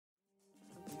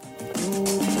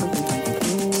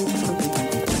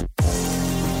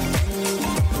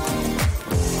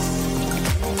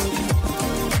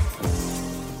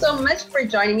for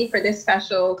joining me for this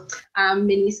special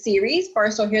mini series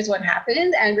for So Here's What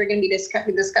Happened. And we're going to be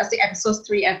discussing episodes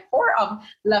 3 and 4 of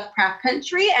Lovecraft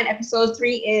Country. And episode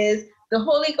 3 is The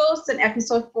Holy Ghost, and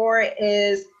episode 4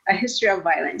 is A History of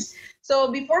Violence.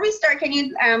 So before we start, can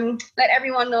you let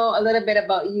everyone know a little bit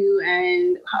about you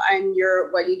and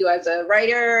what you do as a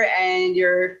writer and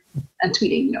your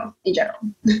tweeting, in general?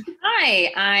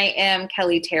 Hi, I am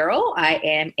Kelly Terrell. I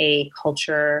am a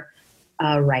culture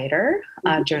writer,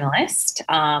 journalist,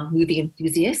 movie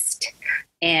enthusiast,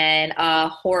 and a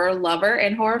horror lover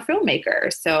and horror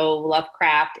filmmaker. So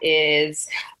Lovecraft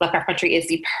Country is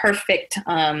the perfect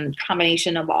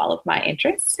combination of all of my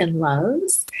interests and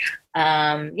loves.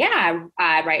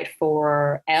 I write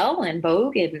for Elle and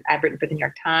Vogue, and I've written for the New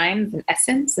York Times and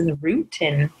Essence and The Root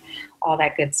and all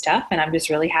that good stuff. And I'm just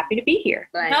really happy to be here.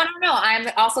 Right. No. I'm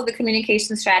also the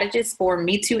communication strategist for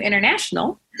Me Too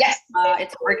International. Yes.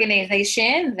 It's an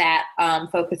organization that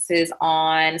focuses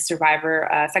on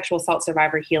sexual assault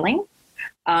survivor healing.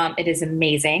 It is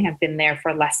amazing. I've been there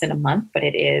for less than a month, but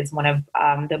it is one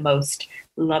of the most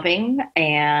loving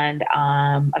and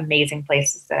amazing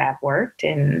places that I've worked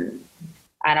in,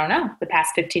 I don't know, the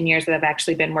past 15 years that I've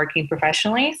actually been working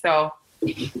professionally. So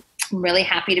I'm really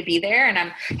happy to be there, and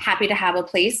I'm happy to have a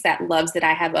place that loves that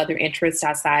I have other interests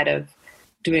outside of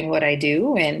doing what I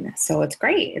do. And so it's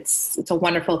great. It's a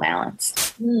wonderful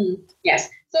balance. Yes.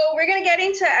 So we're going to get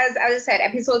into, as I said,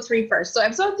 episode 3 first. So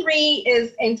episode 3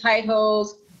 is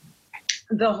entitled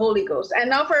The Holy Ghost. And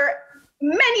now for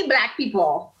many Black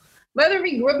people, whether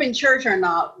we grew up in church or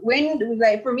not,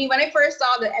 for me, when I first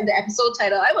saw the episode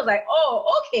title, I was like,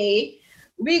 oh, okay,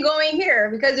 we going here.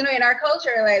 Because, in our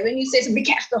culture, like when you say somebody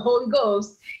catch the Holy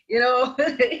Ghost,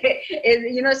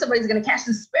 somebody's going to catch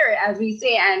the spirit, as we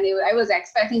say. And I was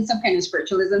expecting some kind of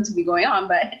spiritualism to be going on,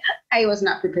 but I was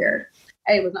not prepared.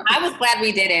 I was glad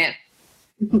we didn't,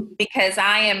 because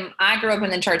I grew up in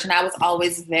the church, and I was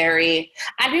always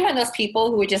I'd be one of those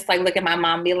people who would just look at my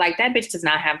mom and be like, that bitch does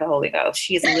not have the Holy Ghost.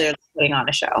 She is literally putting on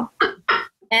a show.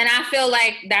 And I feel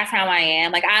like that's how I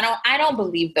am. I don't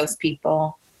believe those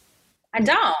people. I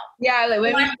don't. Yeah. I'm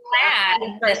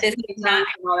glad that this is not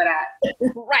all of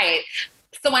that. Right.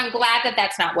 So I'm glad that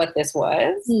that's not what this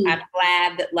was. I'm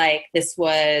glad that this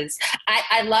was,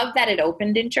 I love that it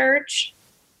opened in church.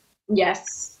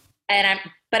 Yes.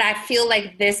 But I feel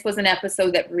like this was an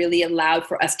episode that really allowed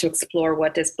for us to explore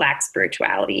what does Black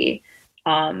spirituality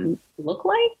look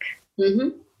like.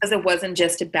 Because it wasn't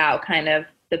just about kind of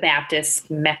the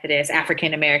Baptist, Methodist,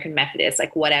 African-American Methodist,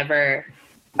 whatever,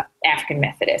 African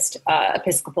Methodist,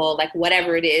 Episcopal,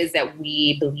 whatever it is that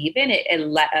we believe in, it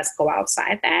let us go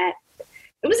outside that.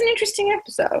 It was an interesting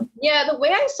episode. Yeah, the way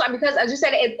I saw it, because as you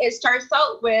said, it starts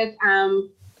out with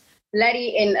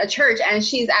Letty in a church, and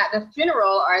she's at the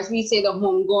funeral, or as we say, the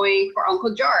homegoing for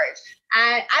Uncle George.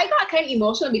 And I got kind of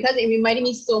emotional because it reminded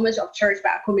me so much of church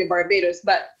back home in Barbados,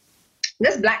 but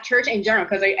this Black church in general,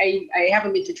 because I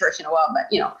haven't been to church in a while,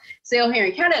 but still here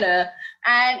in Canada.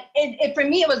 And it for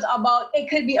me, it was about, it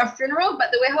could be a funeral,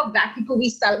 but the way how Black people,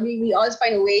 we always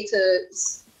find a way to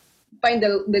find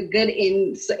the good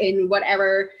in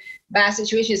whatever bad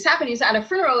situation is happening. So at a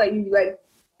funeral,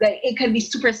 it could be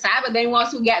super sad, but then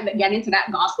once you get into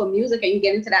that gospel music and you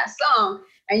get into that song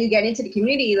and you get into the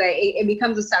community, it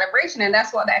becomes a celebration. And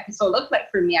that's what the episode looked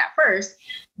like for me at first.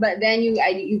 But then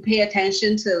you pay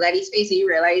attention to Letty's face and you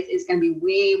realize it's going to be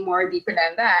way more deeper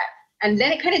than that. And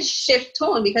then it kind of shifts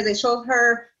tone, because it showed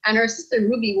her and her sister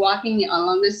Ruby walking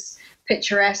along this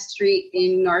picturesque street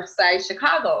in Northside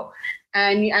Chicago.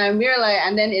 And we're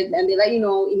and they let you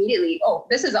know immediately, oh,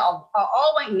 this is an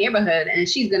all-white neighborhood, and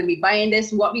she's going to be buying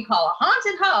this, what we call a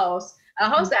haunted house, a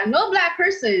house that no Black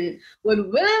person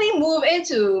would willingly move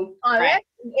into unless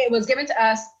it was given to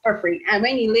us for free. And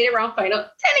when you later on find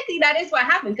out, technically that is what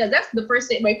happened, because that's the first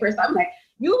thing, my first thought. I'm like,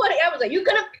 I was like, you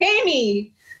couldn't pay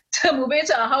me to move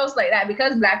into a house like that,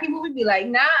 because Black people would be like,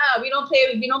 nah, we don't play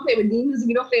with demons,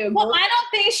 we don't play with ghosts. I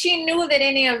don't think she knew that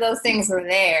any of those things were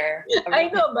there. I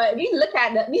know, but we look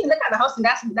at the house, and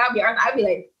that'd be ours.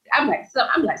 I'm like,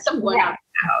 something going on in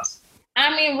that house.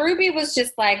 I mean, Ruby was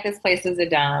just like, this place is a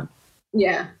dump.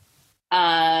 Yeah.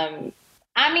 I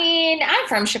mean, I'm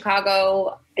from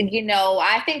Chicago.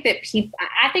 I think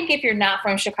if you're not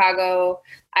from Chicago,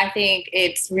 I think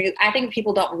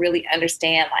people don't really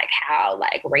understand how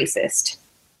racist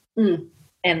and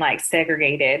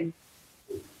segregated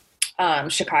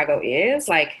Chicago is.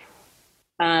 I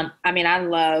mean, I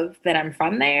love that I'm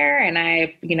from there, and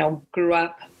I, grew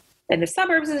up in the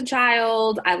suburbs as a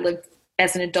child. I lived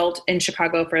as an adult in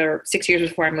Chicago for 6 years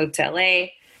before I moved to LA.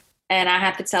 And I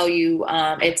have to tell you,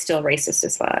 it's still racist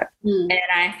as fuck. And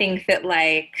I think that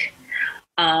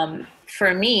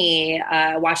for me,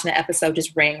 watching the episode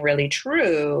just rang really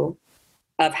true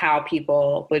of how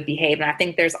people would behave. And I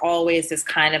think there's always this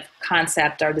kind of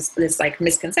concept or this like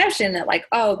misconception that like,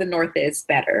 oh, the North is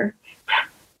better.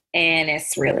 And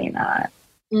it's really not.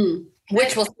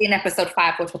 Which we'll see in episode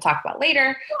 5, which we'll talk about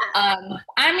later.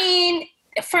 I mean,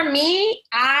 for me,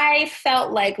 I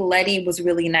felt like Letty was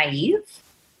really naive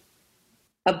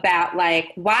about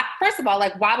like, why, first of all,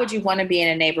 like, why would you want to be in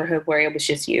a neighborhood where it was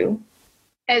just you?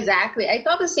 Exactly. I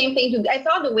thought the same thing too. I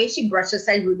thought the way she brushed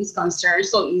aside Ruby's concerns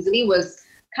so easily was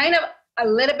kind of a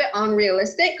little bit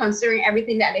unrealistic considering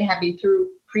everything that they have been through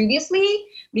previously.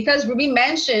 Because Ruby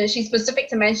mentioned, she's specific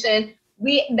to mention,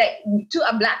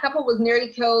 a Black couple was nearly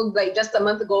killed like just a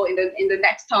month ago in the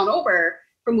next town over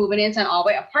for moving into an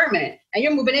all-white apartment. And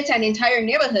you're moving into an entire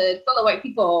neighborhood full of white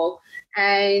people.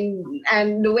 And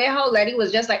the way how Letty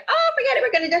was just like, oh, forget it,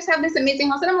 we're going to just have this amazing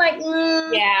house. And I'm like,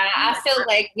 Yeah, I feel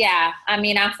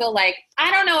like, I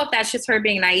don't know if that's just her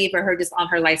being naive or her just on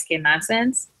her light-skinned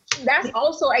nonsense. That's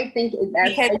also, I think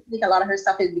a lot of her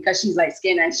stuff is because she's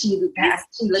light-skinned and she looks at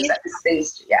this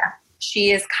stage. Yeah.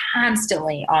 She is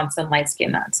constantly on some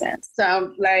light-skinned nonsense.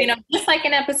 So, like... just like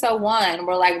in episode 1,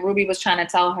 where, like, Ruby was trying to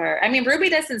tell her... I mean, Ruby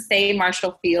doesn't say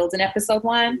Marshall Fields in episode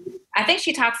 1. I think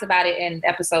she talks about it in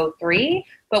episode 3.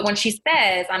 But when she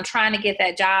says, I'm trying to get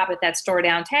that job at that store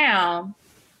downtown,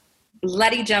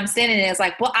 Letty jumps in and is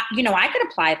like, well, I could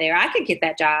apply there. I could get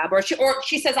that job. Or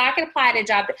she says, I could apply at a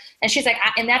job. And she's like,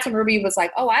 and that's when Ruby was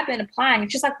like, oh, I've been applying.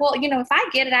 And she's like, well, if I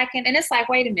get it, I can. And it's like,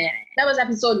 wait a minute. That was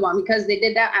episode 1 because they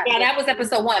did that. That was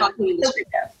episode 1.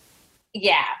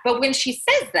 Yeah. But when she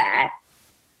says that,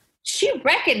 she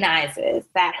recognizes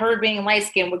that her being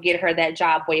light-skinned would get her that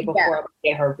job way before it would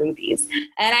get her Ruby's.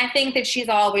 And I think that she's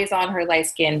always on her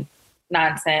light-skinned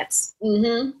nonsense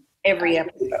every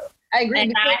episode. I agree.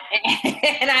 And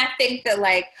I think that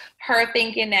like her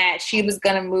thinking that she was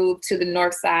going to move to the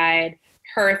North Side,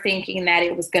 her thinking that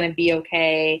it was going to be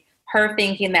okay, her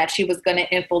thinking that she was going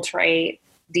to infiltrate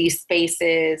these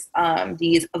spaces,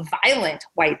 these violent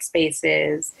white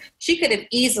spaces, she could have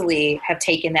easily have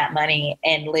taken that money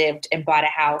and lived and bought a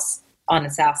house on the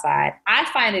South Side. I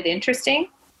find it interesting.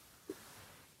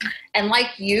 And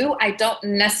like you, I don't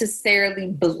necessarily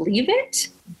believe it.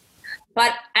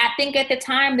 But I think at the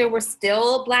time there were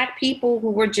still Black people who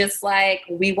were just like,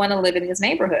 we want to live in these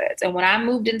neighborhoods. And when I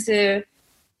moved into,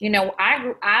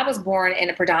 I was born in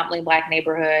a predominantly Black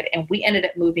neighborhood, and we ended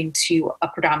up moving to a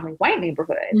predominantly white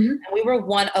neighborhood. And we were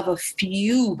one of a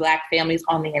few Black families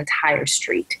on the entire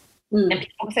street. And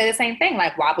people say the same thing,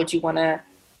 like, why would you want to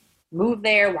move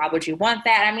there? Why would you want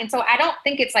that? I mean, so I don't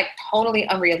think it's like totally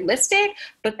unrealistic,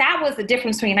 but that was the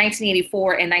difference between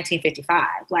 1984 and 1955.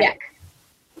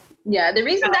 Yeah, the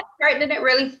reason that part didn't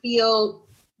really feel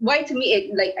white to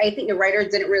me, I think the writers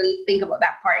didn't really think about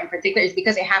that part in particular, is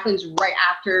because it happens right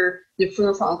after the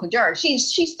funeral for Uncle George. She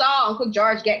saw Uncle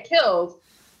George get killed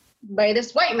by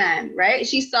this white man, right?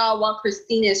 She saw what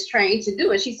Christine is trying to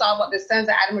do, and she saw what the sons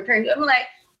of Adam were trying to do. I'm like,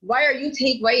 why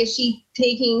is she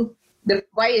taking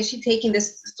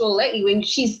this so lightly when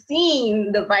she's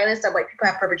seeing the violence that white people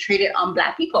have perpetrated on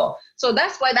Black people? So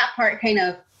that's why that part kind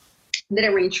of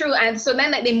didn't ring true. And so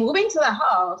then they move into the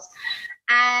house,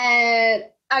 and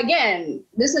again,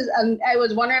 this is I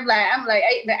was wondering,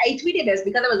 I tweeted this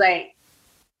because I was like,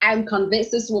 I'm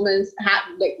convinced this woman's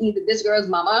either this girl's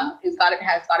mama has got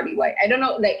to be white. I don't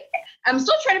know, I'm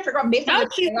still trying to figure out based on no,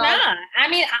 she's not. I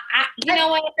mean, you know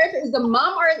what? Is the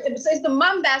mom it's the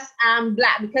mom that's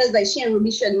Black because she and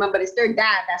Ruby share the mom, but it's their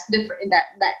dad that's different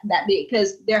that big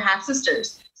because they're half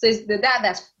sisters. So it's the dad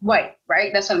that's white,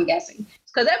 right? That's what I'm guessing.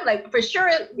 Because I'm like, for sure.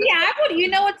 Yeah, I would. You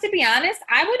know what? To be honest,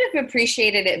 I would have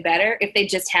appreciated it better if they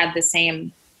just had the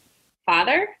same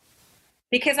father.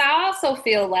 Because I also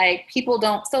feel like people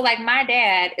don't. So, like, my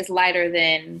dad is lighter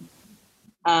than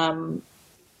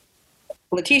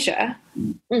Letitia,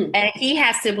 and he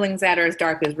has siblings that are as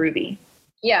dark as Ruby.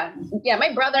 Yeah.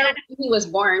 My brother, when he was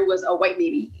born, was a white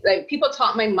baby. Like, people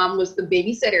thought my mom was the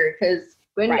babysitter because.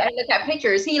 When I look at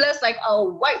pictures, he looks like a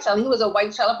white child. He was a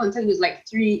white child up until he was like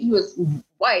 3. He was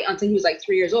white until he was like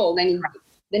 3 years old. Then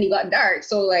he got dark.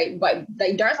 So dark.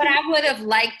 But I would have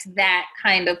liked that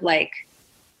kind of like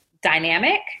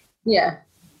dynamic. Yeah.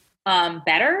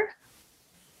 Better.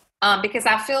 Because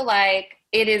I feel like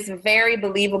it is very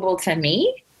believable to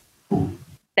me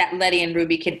that Letty and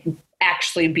Ruby could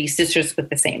actually be sisters with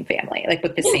the same family, like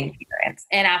with the same parents.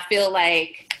 And I feel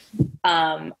like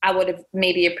I would have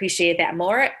maybe appreciated that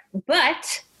more,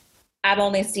 but I've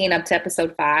only seen up to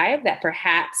episode 5 that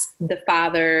perhaps the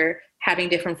father having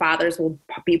different fathers will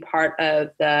be part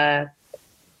of the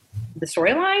the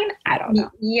storyline. I don't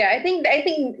know. Yeah, I think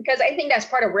because I think that's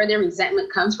part of where their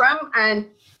resentment comes from, and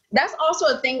that's also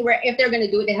a thing where if they're going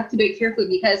to do it, they have to do it carefully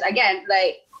because again,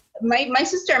 like my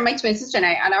sister, my twin sister, and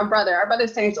I, and our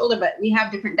brother's 10 years older, but we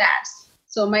have different dads.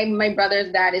 So my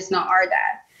brother's dad is not our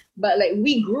dad, but like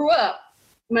we grew up.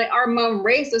 Our mom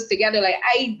raised us together. Like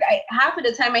I half of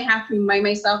the time I have to remind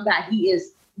myself that he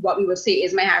is what we would say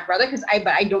is my half brother because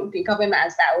I don't think of him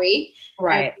as that way.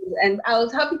 Right. And I'll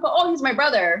tell people, oh, he's my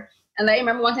brother. And I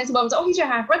remember one time somebody was, oh, he's your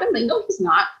half brother. I'm like, no, he's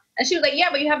not. And she was like, yeah,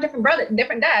 but you have different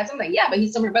dads. I'm like, yeah, but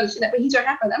he's still my brother. She's like, but he's your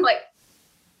half brother. I'm like,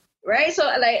 right. So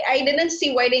like, I didn't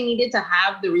see why they needed to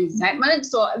have the resentment.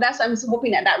 So that's why I'm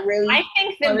hoping that really. I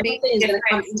think them being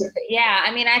different. Yeah,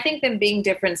 I mean, I think them being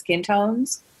different skin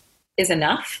tones is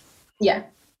enough. Yeah.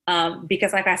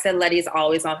 Because like I said, Letty's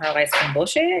always on her light skin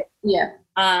bullshit. Yeah.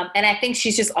 And I think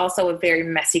she's just also a very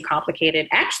messy, complicated,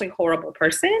 actually horrible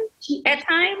person at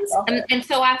times. Okay. And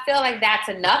so I feel like that's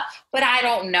enough, but I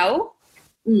don't know.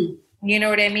 You know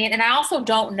what I mean? And I also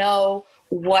don't know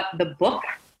what the book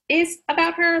is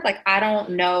about her. Like, I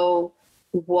don't know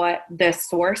what the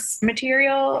source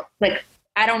material, like,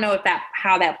 I don't know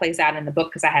how that plays out in the book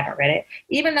because I haven't read it.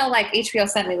 Even though like HBO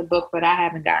sent me the book, but I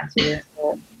haven't gotten to it.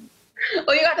 So.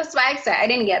 Oh, you got the swag set. I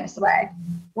didn't get the swag.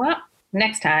 Well,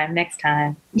 next time. Next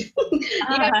time.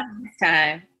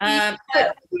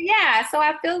 Yeah, so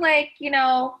I feel like, you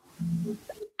know,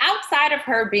 outside of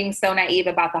her being so naive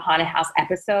about the haunted house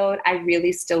episode, I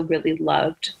really still really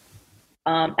loved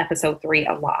episode 3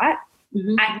 a lot.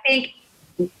 Mm-hmm. I think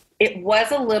it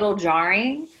was a little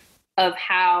jarring of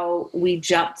how we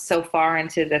jumped so far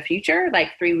into the future,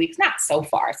 like 3 weeks, not so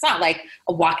far. It's not like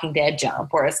a Walking Dead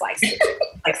jump where it's like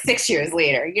 6 years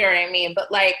later, you know what I mean?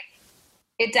 But like,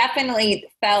 it definitely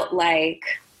felt like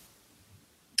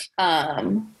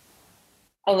a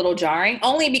little jarring,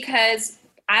 only because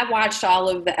I watched all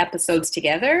of the episodes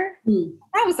together.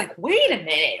 I was like, wait a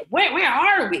minute, where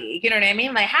are we? You know what I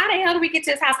mean? Like, how the hell do we get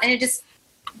to this house? And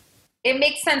it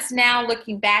makes sense now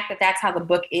looking back that that's how the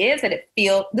book is, that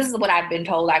this is what I've been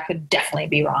told. I could definitely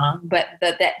be wrong, but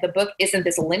that the book isn't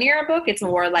this linear book. It's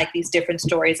more like these different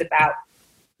stories about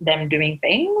them doing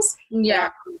things. Yeah.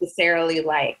 Not necessarily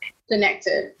like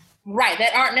connected. Right.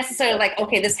 That aren't necessarily like,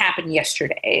 okay, this happened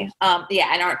yesterday.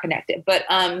 And aren't connected. But,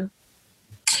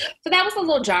 so that was a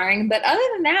little jarring, but other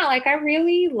than that, like I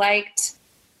really liked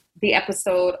the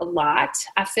episode a lot.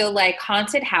 I feel like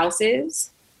haunted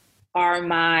houses are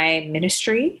my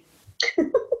ministry.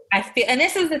 I feel, and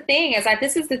this is the thing,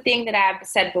 this is the thing that I've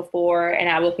said before, and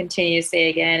I will continue to say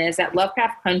again, is that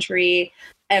Lovecraft Country,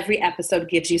 every episode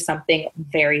gives you something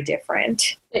very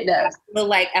different. It does. I feel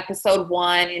like episode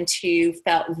 1 and 2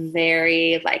 felt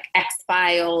very like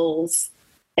X-Files.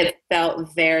 It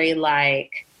felt very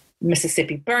like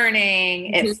Mississippi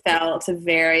Burning. It felt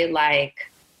very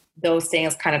like those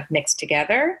things kind of mixed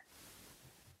together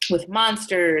with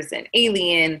monsters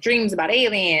and dreams about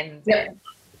aliens, and,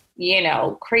 you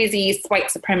know, crazy white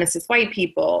supremacist white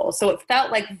people. So it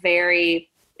felt like very,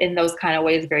 in those kind of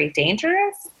ways, very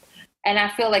dangerous. And I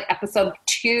feel like episode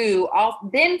 2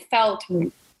 then felt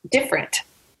different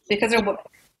because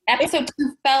episode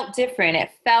 2 felt different.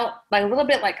 It felt like a little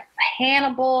bit like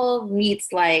Hannibal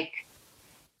meets like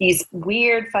these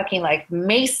weird fucking like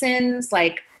Masons,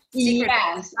 like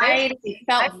yes, it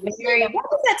felt very. What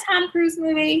was that Tom Cruise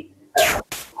movie?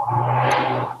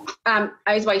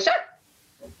 Eyes Wide Shut.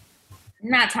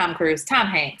 Not Tom Cruise, Tom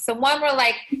Hanks. The one where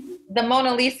like the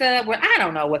Mona Lisa. Where I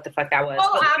don't know what the fuck that was.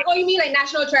 Oh, you mean like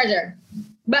National Treasure?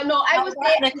 But no, I would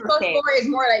say episode 4 is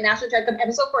more like National Treasure.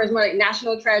 Episode 4 is more like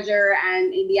National Treasure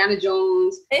and Indiana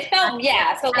Jones. It felt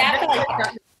So that felt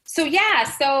like.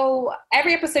 So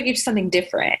every episode gives you something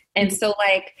different. And so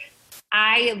like,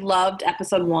 I loved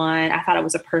episode 1. I thought it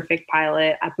was a perfect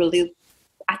pilot. I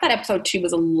thought episode 2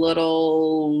 was a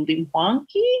little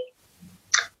wonky.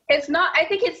 It's not, I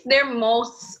think it's their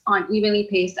most unevenly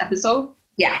paced episode.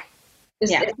 Yeah.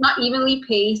 It's not evenly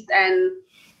paced, and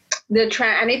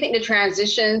I think the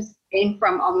transitions in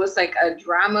from almost like a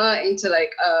drama into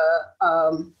like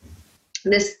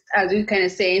this, as you kind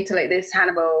of say, into like this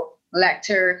Hannibal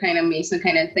Lecter kind of Mason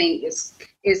kind of thing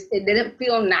it didn't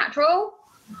feel natural.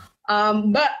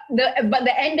 But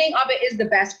the ending of it is the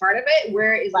best part of it,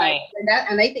 where it's right. Like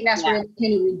that, and I think that's where it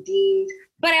kind of redeemed.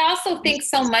 But I also think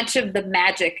so much of the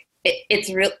magic,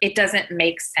 it's real. It doesn't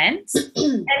make sense.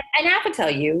 and I have to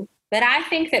tell you that I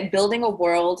think that building a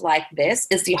world like this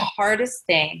is the hardest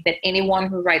thing that anyone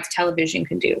who writes television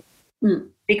can do,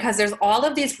 because there's all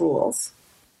of these rules.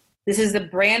 This is a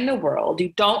brand new world.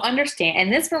 You don't understand.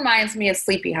 And this reminds me of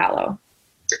Sleepy Hollow.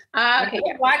 Okay.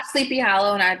 I watch Sleepy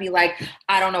Hollow and I'd be like,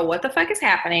 I don't know what the fuck is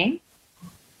happening.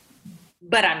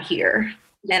 but I'm here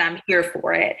and I'm here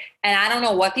for it. And I don't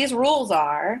know what these rules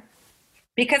are,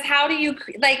 because how do you,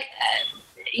 like,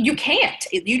 you can't.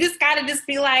 You just got to just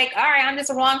be like, all right, I'm just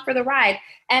along for the ride.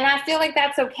 And I feel like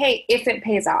that's okay if it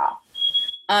pays off.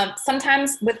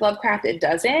 Sometimes with Lovecraft, it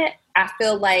doesn't. I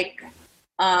feel like,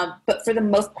 but for the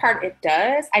most part, it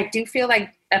does. I do feel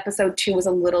like episode 2 was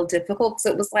a little difficult because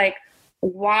it was like,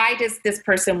 why does this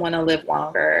person want to live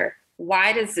longer?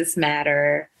 Why does this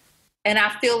matter? And I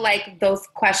feel like those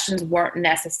questions weren't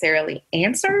necessarily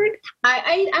answered.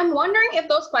 I'm wondering if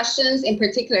those questions in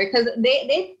particular, because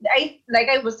I like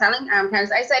I was telling Candace,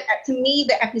 I said to me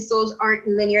the episodes aren't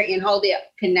linear in how they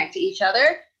connect to each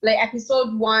other. Like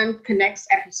episode 1 connects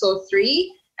episode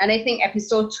 3, and I think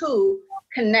episode 2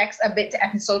 connects a bit to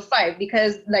episode 5,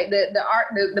 because like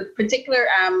the particular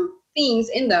themes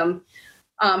in them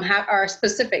are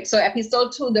specific. So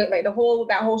episode 2, that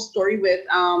whole story with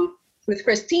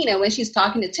Christina, when she's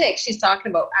talking to Tick, she's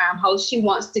talking about how she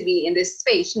wants to be in this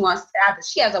space.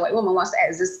 She as a white woman wants to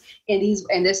exist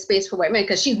in this space for white men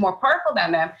because she's more powerful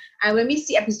than them. And when we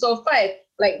see episode 5,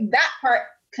 like that part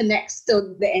connects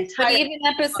to the entire. But even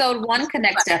episode 1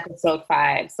 connects to episode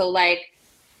 5. So like,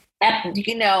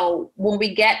 you know, when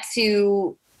we get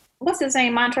to what's his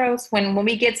name, Montrose. When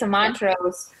we get to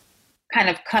Montrose, kind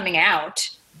of coming out.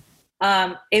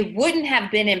 It wouldn't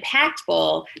have been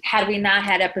impactful had we not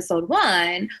had episode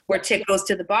 1 where Tick goes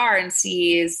to the bar and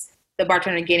sees the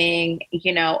bartender getting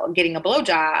a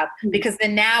blowjob, because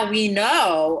then now we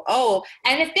know,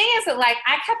 and the thing is that, like,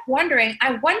 I kept wondering,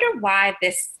 I wonder why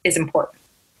this is important.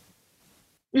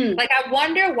 Like, I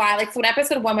wonder why, like, so in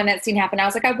episode 1, when that scene happened, I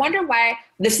was like, I wonder why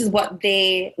this is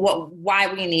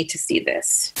why we need to see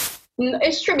this.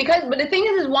 It's true, but the thing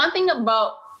is one thing I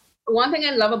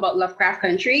love about Lovecraft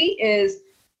Country is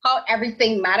how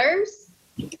everything matters.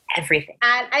 Everything.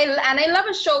 And I love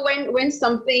a show when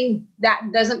something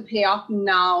that doesn't pay off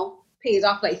now pays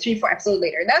off like 3-4 episodes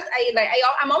later.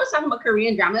 I'm always talking about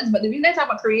Korean dramas, but the reason I talk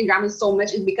about Korean dramas so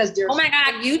much is because they're. Oh my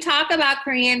God, you talk about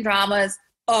Korean dramas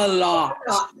a lot.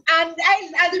 And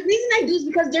the reason I do is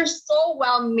because they're so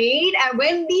well made, and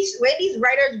when these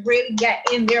writers really get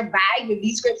in their bag with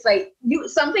these scripts, like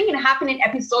something can happen in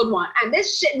episode 1 and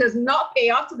this shit does not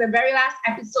pay off to the very last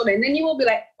episode, and then you will be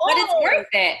like, but it's worth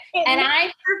it. And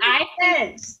I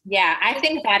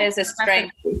think that is a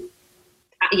strength.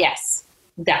 Yes,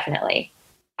 definitely.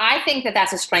 I think that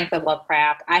that's a strength of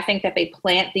Lovecraft. I think that they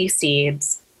plant these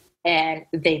seeds and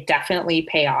they definitely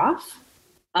pay off.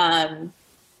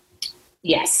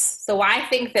 Yes. So I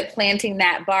think that planting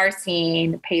that bar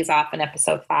scene pays off in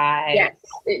episode 5. Yes,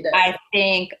 it does. I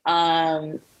think,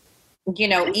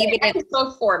 even in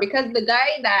episode 4, because the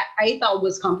guy that I thought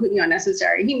was completely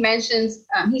unnecessary, he mentions,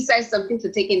 he says something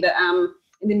to Tick in the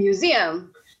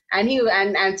museum,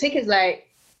 and Tick is like,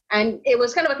 and it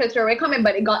was kind of like a throwaway comment,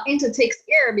 but it got into Tick's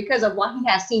ear because of what he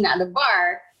has seen at the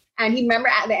bar. And he remember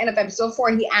at the end of episode 4,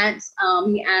 in the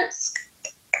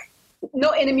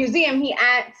museum, he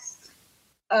asks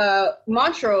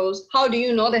Montrose, how do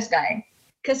you know this guy?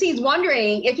 Because he's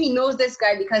wondering if he knows this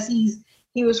guy because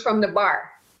he was from the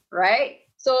bar, right?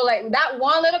 So like that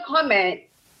one little comment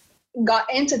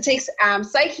got into Tick's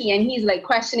psyche, and he's like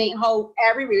questioning how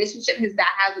every relationship his dad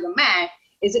has with a man,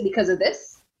 is it because of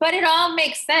this? But it all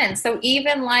makes sense. So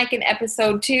even like in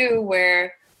episode 2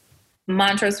 where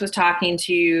Montrose was talking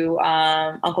to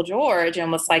Uncle George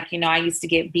and was like, I used to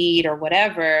get beat or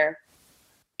whatever,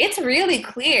 it's really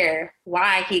clear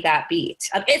why he got beat.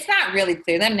 It's not really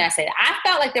clear. Let me not say that. I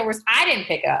felt like I didn't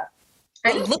pick up.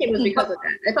 I think it was because of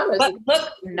that. I thought it was. But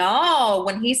look, no,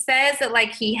 when he says that,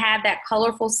 like, he had that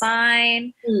colorful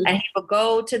sign and he would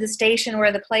go to the station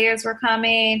where the players were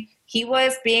coming, he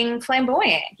was being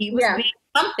flamboyant. He was being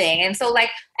something. And so, like,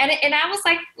 and I was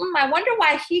like, I wonder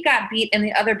why he got beat and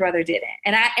the other brother didn't.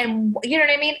 And you know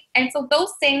what I mean? And so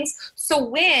those things, so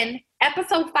when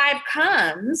episode 5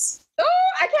 comes,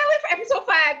 I can't wait for episode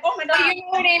 5. Oh my God. You know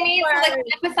what I mean?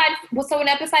 So in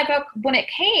episode 5, when it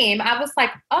came, I was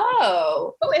like,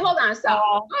 oh. Oh, wait, hold on. So,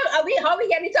 how are we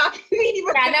getting talking?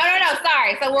 Yeah, no.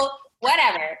 Sorry. So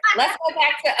whatever. Let's go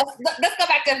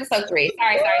back to episode 3.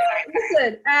 Sorry.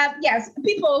 Listen, yes,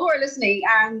 people who are listening,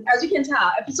 as you can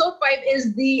tell, episode 5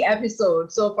 is the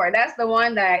episode so far. That's the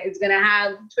one that is gonna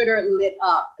have Twitter lit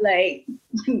up, like.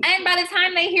 And by the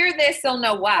time they hear this, they'll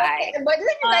know why. Okay, but the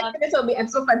thing is, like, this will be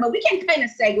episode 5, but we can kind of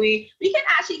segue. We can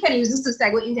actually kind of use this to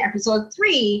segue into episode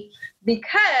 3,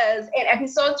 because in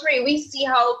episode 3 we see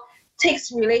how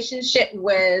Tick's relationship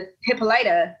with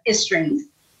Hippolyta is strained.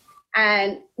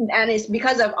 And it's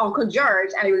because of Uncle George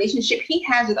and the relationship he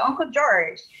has with Uncle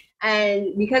George.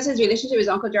 And because his relationship with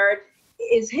Uncle George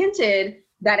is hinted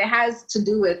that it has to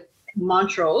do with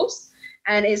Montrose,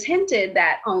 and it's hinted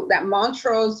that that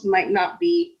Montrose might not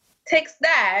be Tick's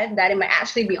dad, that it might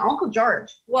actually be Uncle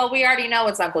George. Well, we already know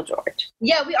it's Uncle George.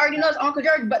 Yeah, we already know it's Uncle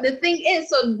George. But the thing is,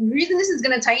 so the reason this is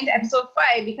going to tie into episode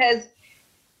 5, because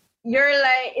you're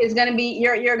going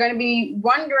to be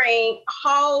wondering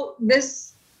how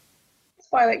this,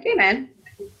 spoiler, okay, man,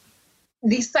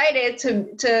 decided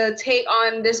to take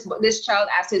on this child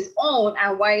as his own,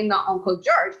 and why not Uncle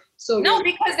George? So no,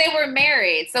 because they were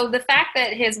married. So the fact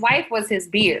that his wife was his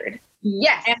beard.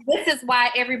 Yes. And this is why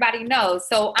everybody knows.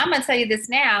 So I'm going to tell you this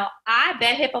now. I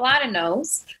bet Hippolyta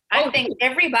knows. I think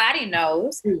everybody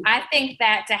knows. I think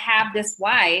that to have this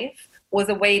wife was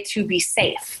a way to be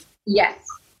safe. Yes.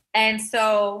 And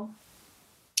so,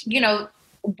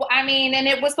 I mean, and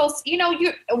it was supposed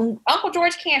to, Uncle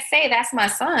George can't say that's my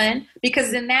son,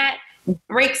 because then that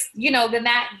breaks, then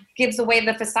that gives away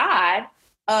the facade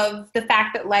of the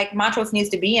fact that like Montrose needs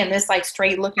to be in this like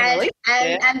straight looking relationship.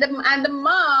 And the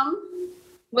mom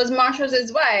was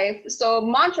Montrose's wife. So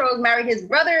Montrose married his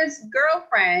brother's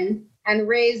girlfriend and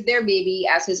raised their baby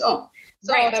as his own.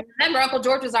 So right, remember, Uncle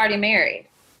George was already married.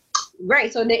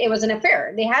 Right, so it was an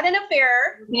affair. They had an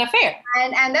affair.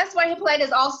 And that's why Hippolyta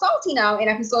is all salty now in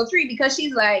episode 3, because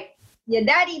she's like, your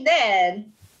daddy dead,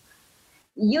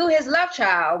 you his love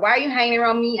child, why are you hanging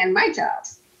around me and my child?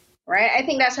 Right? I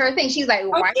think that's her thing. She's like,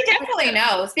 why? She definitely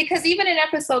knows, because even in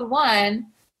episode 1,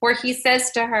 where he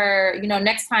says to her,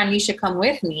 next time you should come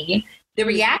with me, the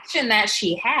reaction that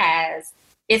she has,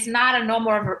 it's not a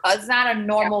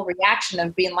normal reaction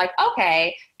of being like,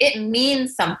 okay, it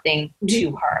means something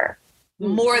to her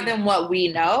more than what we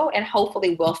know, and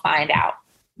hopefully we'll find out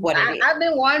what it is. I've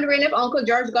been wondering if Uncle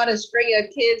George got a string of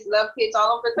kids, love kids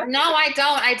all over the country. No, I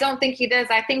don't. I don't think he does.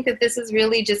 I think that this is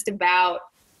really just about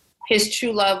his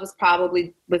true love was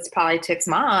probably Tick's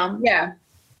mom. Yeah.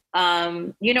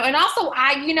 And also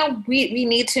we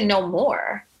need to know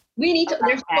more. We need to,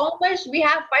 there's so much, we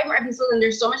have 5 more episodes and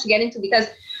there's so much to get into, because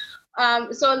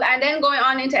and then going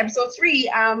on into episode 3,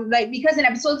 because in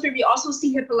episode 3 we also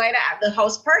see Hippolyta at the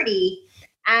house party,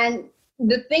 and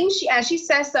the thing she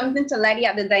says something to Letty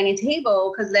at the dining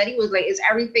table, because Letty was like, is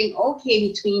everything okay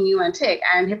between you and Tick?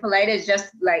 And Hippolyta is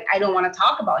just like, I don't want to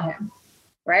talk about him,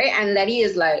 right? And Letty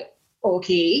is like,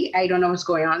 okay, I don't know what's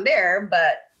going on there,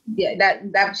 but yeah,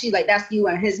 that she's like, that's you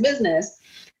and his business.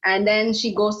 And then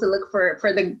she goes to look for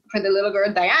the little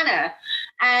girl Diana,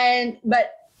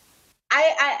 but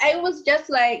I was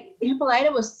just like,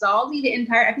 Hippolyta was salty the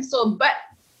entire episode, but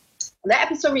that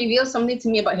episode reveals something to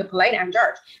me about Hippolyta and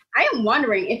George. I am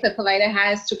wondering if Hippolyta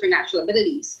has supernatural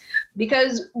abilities,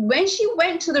 because when she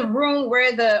went to the room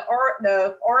where the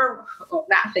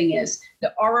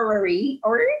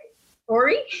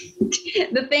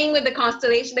the thing with the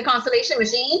constellation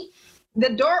machine, the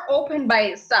door opened by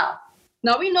itself.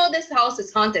 Now we know this house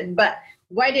is haunted, but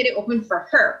why did it open for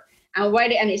her?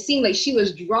 And it seemed like she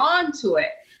was drawn to it.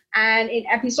 And in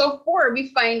episode 4, we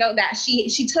find out that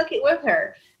she took it with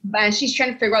her, and she's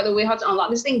trying to figure out the way how to unlock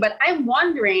this thing. But I'm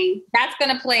wondering, that's going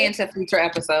to play into future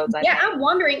episodes. I think. I'm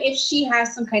wondering if she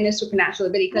has some kind of supernatural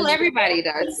ability. Well, everybody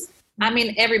does. I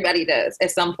mean, everybody does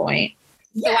at some point.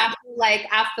 Yeah. So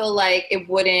I feel like it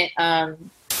wouldn't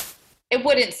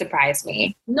surprise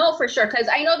me. No, for sure, because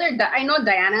I know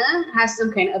Diana has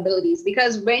some kind of abilities,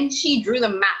 because when she drew the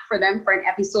map for them for an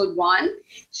episode 1,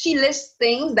 she lists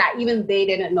things that even they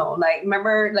didn't know. Like,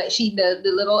 remember, like the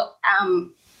little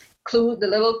clue, the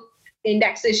little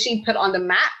indexes she put on the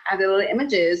map and the little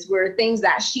images were things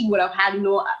that she would have had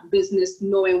no business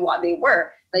knowing what they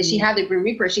were. Like she had the Grim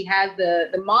Reaper, she had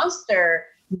the monster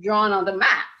drawn on the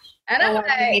map. And I'm like,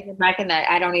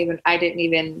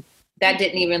 that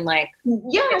didn't even like.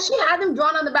 Yeah, she had them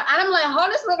drawn on the back. And I'm like, how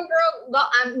this little girl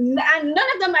got, and none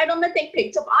of them, I don't think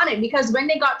picked up on it, because when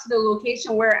they got to the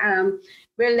location where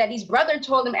Letty's brother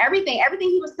told them everything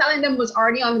he was telling them was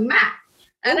already on the map.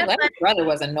 And Letty's brother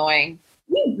was annoying.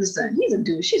 Listen, he's a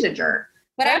dude. She's a jerk.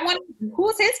 But I wonder,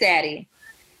 who's his daddy?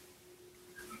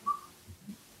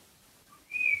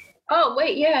 Oh,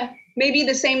 wait, yeah. Maybe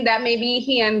the same dad. Maybe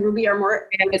he and Ruby are more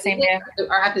have the same dad.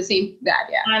 Or have the same dad,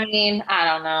 yeah. I mean, I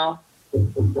don't know.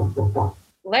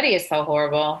 Letty is so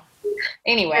horrible.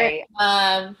 Anyway,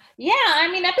 I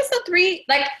mean, episode 3,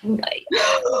 like, it's like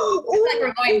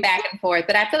we're going back and forth,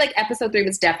 but I feel like episode 3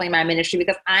 was definitely my ministry,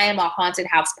 because I am a haunted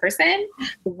house person.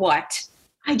 What?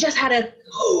 I just had a...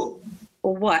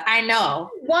 What? I know.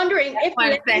 Wondering if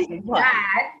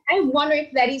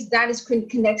Letty's dad is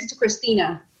connected to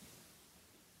Christina.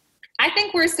 I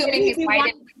think we're assuming he's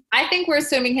white. I think we're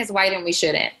assuming he's white, and we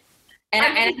shouldn't.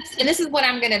 And this is what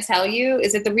I'm going to tell you,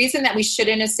 is that the reason that we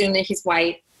shouldn't assume that he's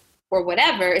white or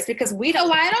whatever is because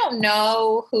I don't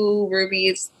know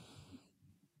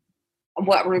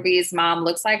what Ruby's mom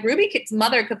looks like. Ruby's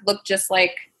mother could look just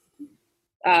like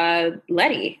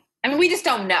Letty. I mean, we just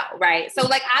don't know, right? So,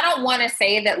 like, I don't want to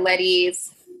say that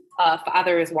Letty's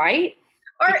father is white.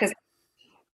 Or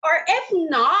if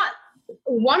not,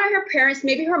 one of her parents,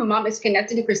 maybe her mom is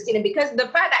connected to Christina, because the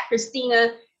fact that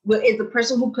Christina is the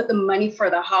person who put the money for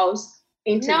the house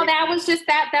into that was just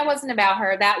that wasn't about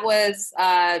her. That was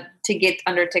to get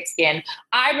under thick skin.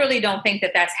 I really don't think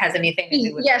that has anything to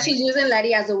do with her. She's using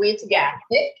Letty as a way to get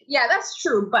thick. Yeah, that's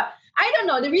true. But I don't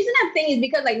know. The reason I'm saying is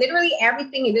because, like, literally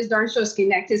everything in this darn show is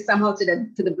connected somehow to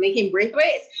the Blinking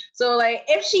Braithwaites. So, like,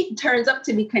 if she turns up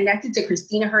to be connected to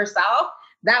Christina herself,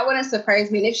 that wouldn't surprise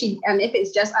me. And if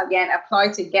it's just, again, a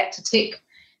ploy to get to Tick,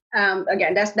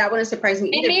 again, that wouldn't surprise me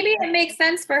either. And maybe it makes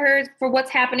sense for her for what's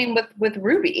happening with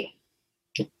Ruby.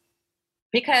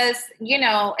 Because, you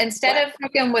know, instead of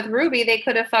fucking with Ruby, they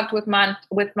could have fucked with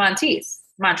Montrose,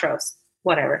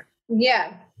 whatever.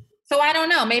 Yeah. So I don't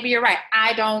know. Maybe you're right.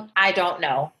 I don't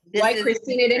know. Why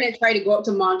Christina didn't try to go up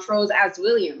to Montrose as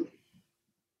William.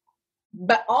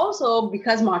 But also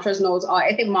because Montrose knows all.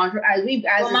 I think Montrose,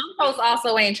 Montrose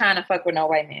also ain't trying to fuck with no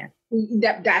white man.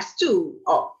 That's true.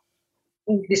 Oh,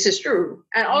 this is true.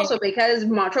 And also because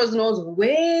Montrose knows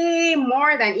way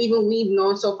more than even we've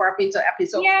known so far up into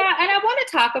episode 4. And I want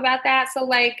to talk about that. So,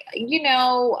 like, you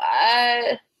know,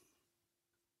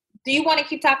 do you want to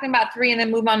keep talking about 3 and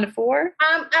then move on to 4?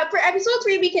 For episode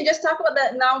 3, we can just talk about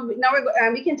that now. Now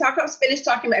we can finish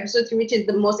talking about episode 3, which is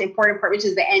the most important part, which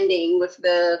is the ending with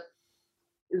the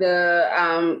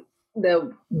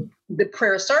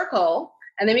prayer circle,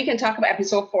 and then we can talk about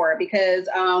episode 4 because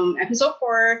episode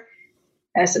 4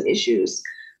 has some issues.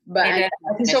 But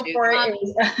episode 4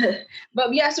 is,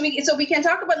 but yeah, so we can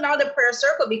talk about now the prayer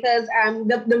circle because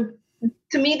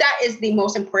to me that is the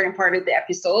most important part of the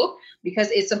episode because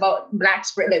it's about Black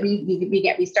spirit that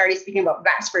we started speaking about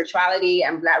Black spirituality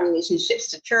and Black relationships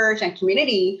to church and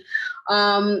community.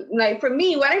 Like for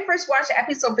me, when I first watched the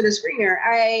episode for the screener,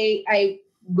 I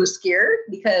was scared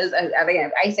because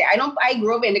I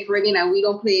grew up in the Caribbean and we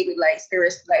don't play with like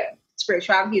spirits. Like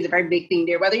spirituality is a very big thing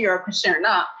there, whether you're a Christian or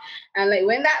not. And like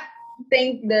when that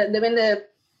thing, when the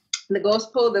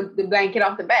ghost pulled the blanket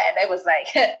off the bed, I was like,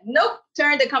 nope,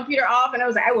 turn the computer off. And I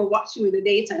was like, I will watch you in the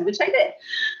daytime, which I did.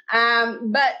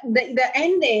 But the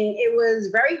ending, it was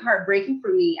very heartbreaking for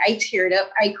me. I teared up,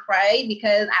 I cried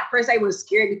because at first I was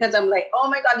scared because I'm like, oh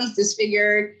my God, these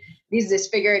disfigured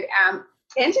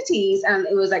entities, and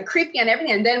it was like creepy and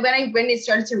everything. And then when they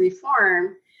started to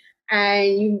reform,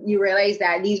 and you realize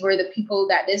that these were the people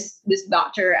that this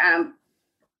doctor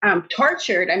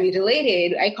tortured and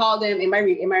mutilated. I called them in my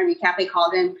recap. I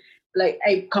called them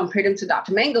I compared him to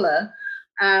Dr. Mengele,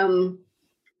 and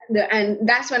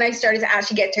that's when I started to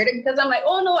actually get teared up because I'm like,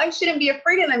 oh no, I shouldn't be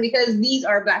afraid of them because these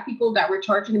are Black people that were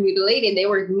tortured and mutilated. They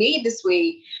were made this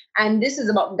way, and this is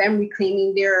about them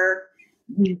reclaiming their.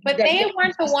 But they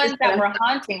weren't the ones that were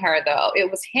haunting her, though. It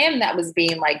was him that was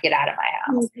being like, get out of my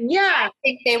house. Yeah. I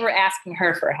think they were asking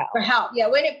her for help. Yeah.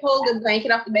 When it pulled the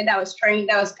blanket off the bed, that was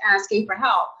asking for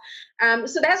help.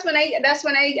 So that's when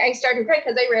I started to cry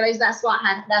because I realized that's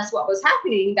what was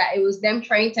happening, that it was them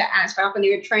trying to ask for help and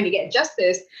they were trying to get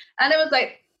justice. And it was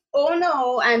like, oh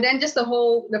no. And then just the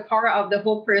power of the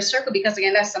whole prayer circle, because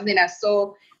again, that's something that's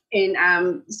so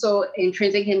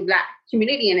intrinsic in Black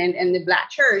community and in the Black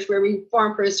church, where we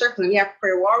form prayer circle and we have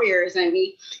prayer warriors and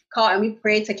we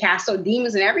pray to cast out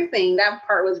demons and everything. That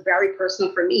part was very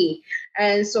personal for me.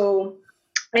 And so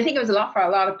I think it was a lot for a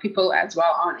lot of people as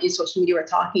well in social media were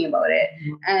talking about it.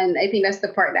 Mm-hmm. And I think that's the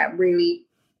part that really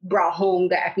brought home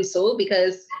the episode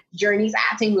because Journey's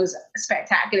acting was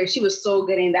spectacular. She was so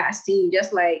good in that scene.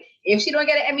 Just like if she don't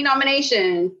get an Emmy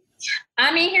nomination.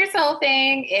 I mean, here's the whole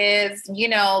thing is, you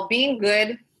know, being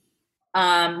good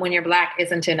when you're Black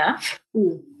isn't enough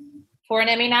for an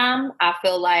Emmy nom. I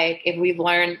feel like if we've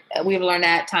learned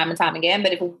that time and time again,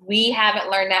 but if we haven't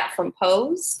learned that from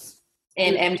Pose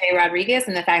and MJ Rodriguez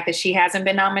and the fact that she hasn't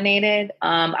been nominated,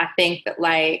 I think that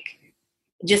like,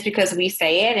 just because we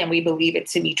say it and we believe it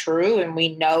to be true and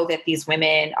we know that these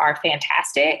women are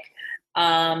fantastic,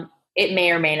 it may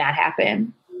or may not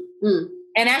happen. And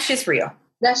that's just real.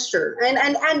 That's true.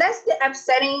 And that's the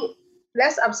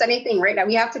upsetting thing, right? That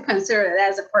we have to consider that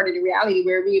as a part of the reality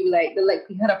where we like the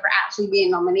likelihood of her actually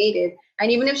being nominated. And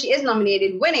even if she is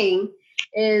nominated, winning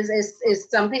is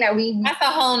something that that's a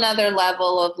whole nother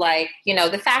level of like, you know,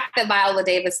 the fact that Viola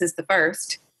Davis is the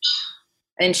first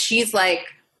and she's like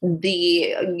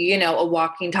the, you know, a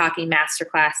walking, talking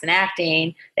masterclass in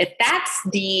acting. If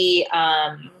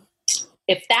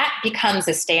if that becomes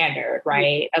a standard,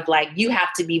 right, of like, you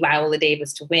have to be Viola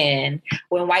Davis to win,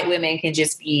 when white women can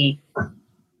just be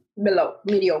below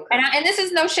mediocre. And this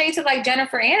is no shade to like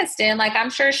Jennifer Aniston. Like, I'm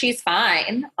sure she's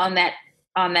fine on that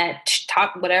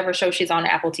top, whatever show she's on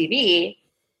Apple TV,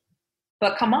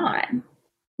 but come on.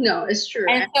 No, it's true.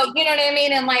 And so, you know what I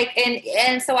mean? And like,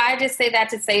 and so I just say that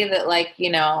to say that, like, you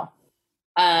know,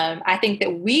 I think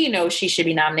that we know she should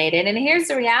be nominated. And here's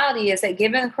the reality, is that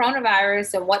given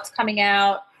coronavirus and what's coming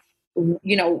out,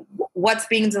 you know, what's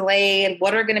being delayed,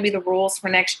 what are going to be the rules for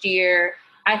next year,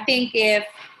 I think if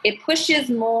it pushes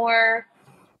more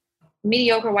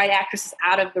mediocre white actresses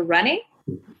out of the running,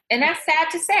 and that's sad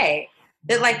to say,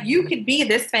 that like, you could be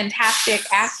this fantastic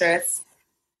actress,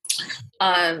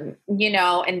 you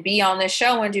know, and be on this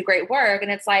show and do great work.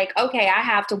 And it's like, okay, I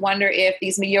have to wonder if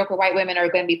these mediocre white women are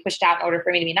going to be pushed out in order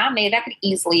for me to be nominated. That could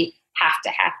easily have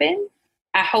to happen.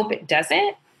 I hope it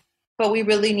doesn't, but we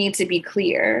really need to be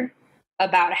clear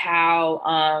about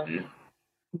how,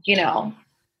 you know,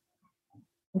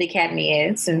 the Academy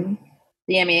is, and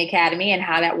the Emmy Academy, and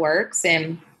how that works.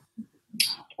 And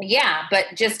yeah, but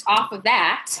just off of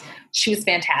that, she was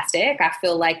fantastic. I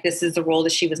feel like this is the role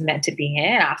that she was meant to be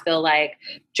in. I feel like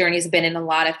Journey's been in a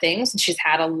lot of things, and she's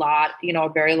had a lot, you know, a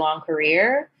very long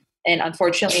career. And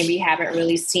unfortunately, we haven't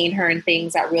really seen her in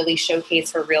things that really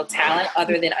showcase her real talent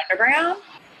other than Underground.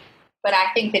 But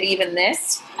I think that even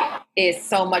this is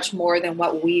so much more than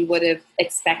what we would have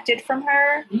expected from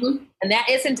her. Mm-hmm. And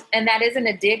that isn't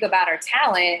a dig about her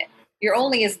talent. You're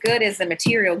only as good as the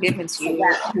material given to you.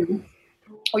 Mm-hmm.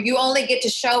 Or you only get to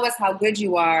show us how good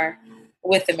you are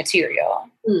with the material.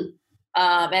 Mm.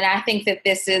 And I think that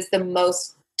this is the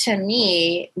most, to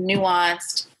me,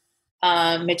 nuanced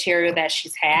material that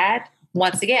she's had.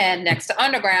 Once again, next to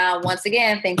Underground. Once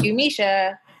again, thank you,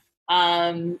 Misha.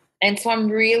 And so I'm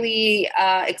really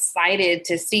excited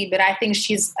to see, but I think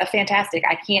she's a fantastic.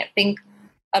 I can't think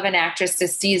of an actress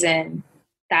this season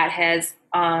that has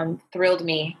thrilled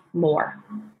me more.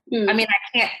 Mm. I mean,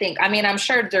 I can't think. I mean, I'm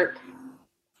sure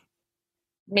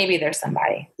maybe there's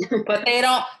somebody, but they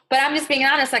don't. But I'm just being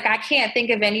honest. Like, I can't think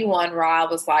of anyone where I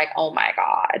was like, oh my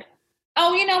God.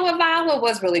 Oh, you know what? Viola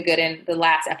was really good in the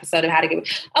last episode of How to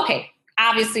Get. Okay,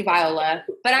 obviously Viola.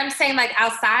 But I'm saying, like,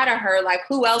 outside of her, like,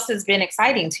 who else has been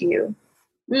exciting to you?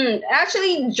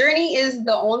 Actually, Journey is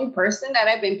the only person that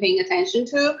I've been paying attention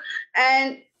to.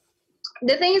 And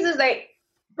the thing is like,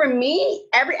 for me,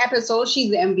 every episode,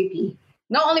 she's the MVP.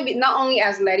 Not only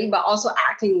as Letty, but also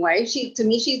acting wise. To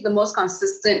me, she's the most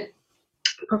consistent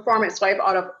performance-wise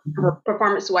out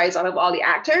of all the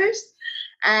actors,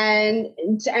 and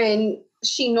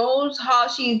she knows how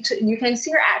you can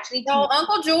see her actually. No,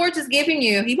 Uncle George is giving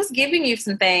you. He was giving you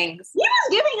some things. He was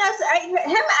giving us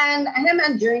him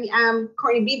and Journey,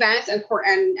 Courtney B. Vance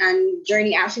and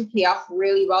Journey actually play off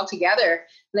really well together.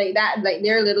 Like that, like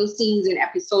their little scenes in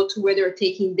episode 2 where they were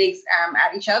taking digs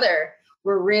at each other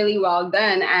were really well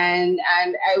done, and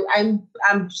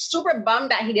I'm super bummed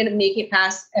that he didn't make it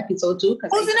past episode 2.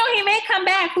 Well, he may come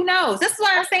back. Who knows? This is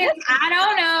what I'm saying. I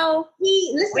don't know.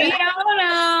 We don't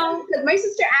know. Because my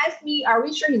sister asked me, "Are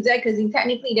we sure he's dead?" Because he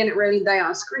technically didn't really die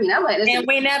on screen. I'm like, and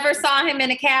we never saw him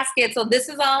in a casket. So this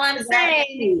is all I'm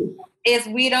saying is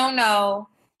we don't know.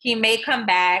 He may come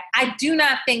back. I do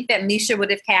not think that Misha would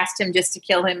have cast him just to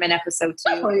kill him in episode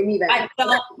 2. I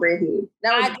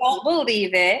don't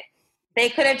believe it. They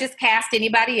could have just cast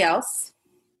anybody else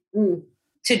to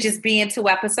just be in 2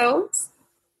 episodes.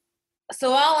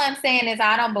 So all I'm saying is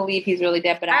I don't believe he's really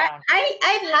dead, but I've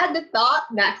had the thought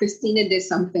that Christina did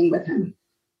something with him.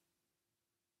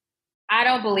 I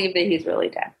don't believe that he's really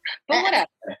dead. But whatever.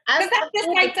 Because that's just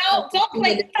like,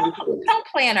 don't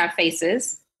play in our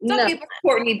faces. Don't give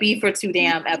Courtney B for 2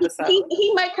 damn episodes.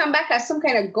 He might come back as some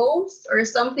kind of ghost or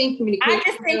something. I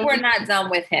just think we're not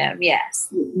done with him. Yes.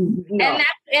 No.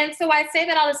 And so I say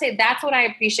that all to say that's what I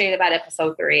appreciate about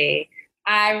episode 3.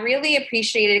 I really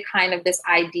appreciated kind of this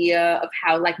idea of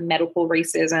how like medical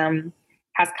racism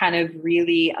has kind of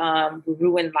really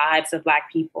ruined lives of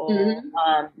Black people,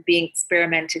 being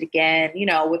experimented again, you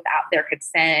know, without their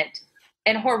consent,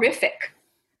 and horrific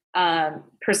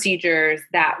procedures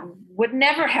that would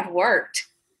never have worked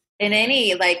in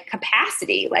any like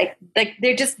capacity. Like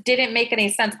they just didn't make any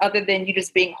sense other than you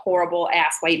just being horrible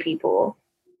ass white people.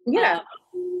 Yeah.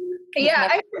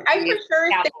 I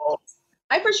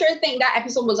for sure think that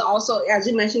episode was also, as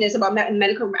you mentioned, it's about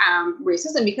medical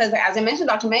racism because, as I mentioned,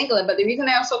 Dr. Mengele, but the reason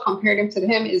I also compared him to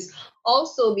him is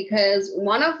also because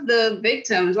one of the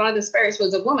victims, one of the spirits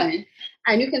was a woman.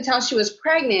 and you can tell she was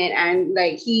pregnant, and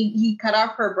like he cut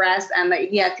off her breast, and like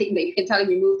he had taken, like, you can tell he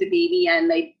removed the baby and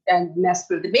like and messed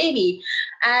with the baby,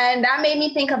 and that made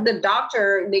me think of the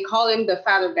doctor. They call him the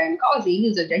father of gynecology.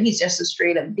 He's just a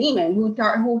straight up demon who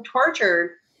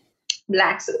tortured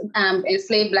blacks,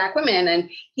 enslaved black women, and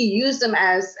he used them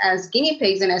as guinea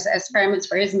pigs and as experiments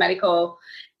for his medical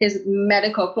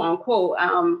quote unquote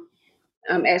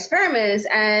experiments.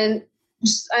 And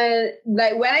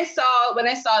like when I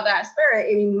saw that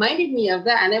spirit, it reminded me of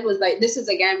that, and it was like, this is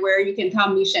again where you can tell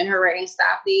Misha and her writing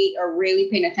staff, they are really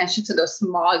paying attention to those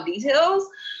small details,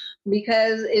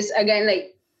 because it's again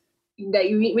like that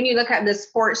when you look at the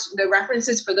sports, the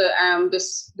references for the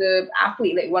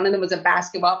athlete, like one of them was a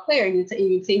basketball player, and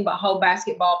you think about how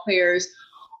basketball players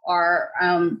are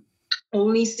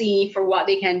only seen for what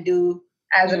they can do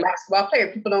as a basketball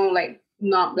player. People don't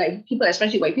not like people,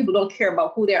 especially white people, don't care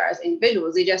about who they are as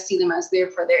individuals. They just see them as there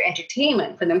for their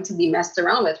entertainment, for them to be messed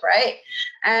around with, right?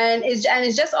 And it's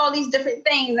just all these different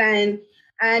things, and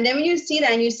then when you see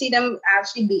that, and you see them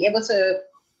actually be able to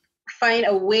find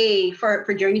a way for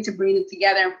Journey to bring them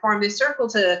together and form this circle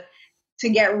to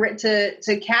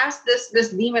cast this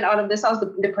demon out of this house,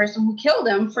 the person who killed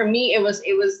him. For me, it was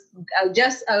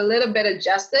just a little bit of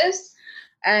justice.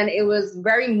 And it was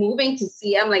very moving to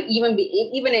see. I'm like, even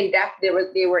in death, they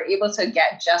were able to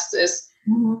get justice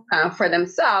for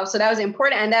themselves. So that was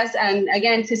important. And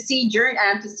again, to see Journey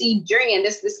and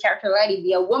this character Letty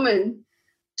be a woman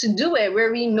to do it,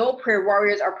 where we know prayer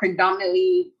warriors are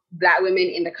predominantly Black women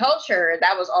in the culture.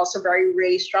 That was also very,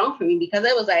 really strong for me, because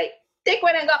it was like, Dick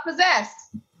went and got possessed.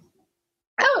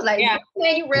 I was like, yeah,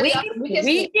 you really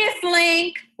weakest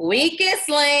link.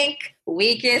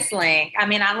 I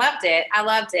mean, I loved it. I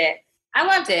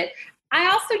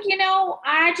also,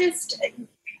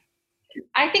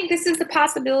 I think this is the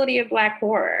possibility of Black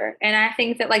horror. And I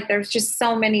think that like, there's just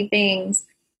so many things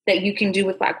that you can do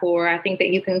with Black horror. I think that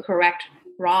you can correct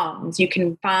wrongs. You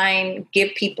can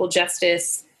give people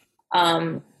justice,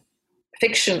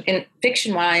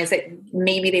 fiction wise, that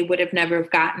maybe they would have never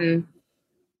have gotten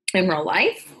in real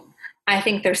life. I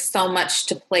think there's so much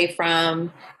to play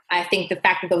from. I think the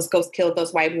fact that those ghosts killed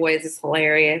those white boys is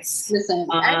hilarious. Listen,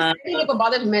 I think people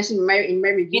bother to mention Mary, and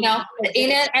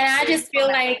I just feel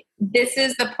like this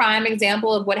is the prime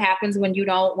example of what happens when you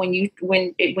don't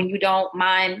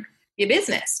mind your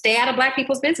business. Stay out of Black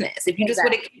people's business. If you just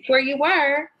would have kept where you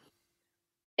were.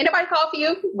 Anybody call for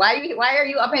you? Why are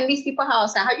you up in these people's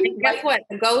house? How you? Guess what?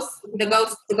 The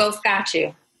ghost got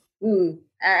you.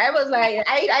 I was like,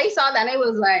 I saw that, and it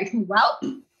was like, well,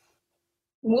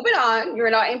 moving on. You're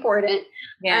not important.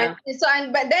 Yeah.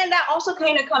 But then that also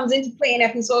kind of comes into play in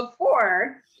episode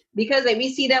 4, because like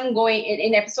we see them going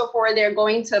in episode 4. They're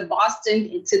going to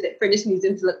Boston for this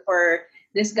museum to look for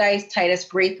this guy's Titus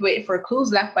Braithwaite for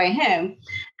clues left by him.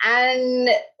 And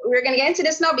we're gonna get into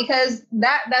this now, because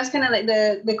that's kind of like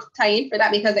the tie-in for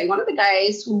that, because like one of the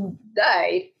guys who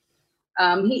died,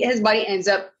 his body ends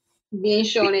up being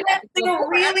shown in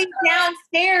really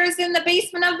downstairs in the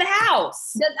basement of the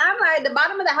house. I'm like, the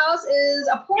bottom of the house is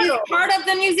a portal. It's part of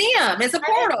the museum. It's a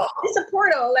portal. It's a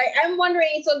portal. Like, I'm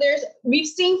wondering, so we've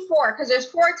seen 4, because there's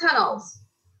 4 tunnels.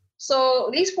 So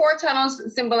these 4 tunnels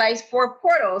symbolize 4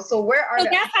 portals. So where are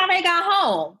that's how they got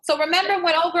home. So remember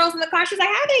when old girl's in the car, she's like,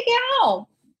 how'd they get home?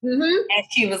 Mm-hmm. And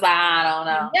she was like, I don't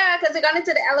know. Yeah, because they got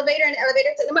into the elevator, and the elevator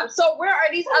took them up. So where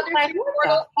are these other 3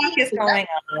 portals? What is going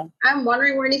on? I'm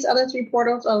wondering where these other 3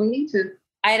 portals are leading to.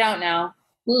 I don't know.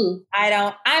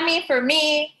 For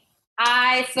me,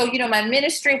 my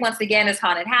ministry, once again, is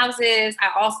haunted houses. I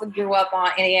also grew up on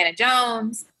Indiana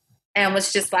Jones, and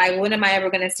was just like, when am I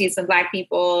ever going to see some Black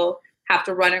people have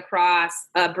to run across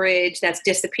a bridge that's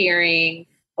disappearing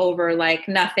over like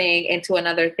nothing into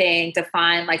another thing to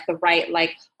find like the right,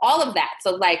 like all of that.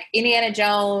 So like Indiana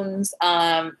Jones,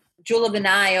 Jewel of the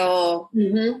Nile,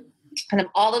 kind of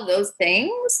all of those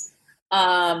things,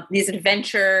 these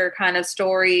adventure kind of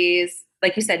stories,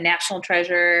 like you said, National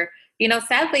Treasure.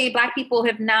 Sadly, Black people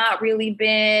have not really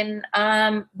been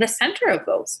the center of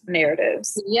those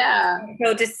narratives. Yeah.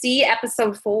 So to see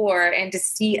episode 4 and to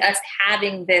see us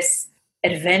having this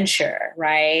adventure,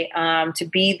 right? To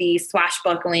be these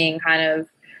swashbuckling kind of,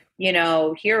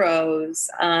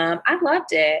 heroes. I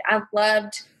loved it.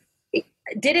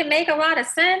 Did it make a lot of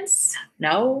sense?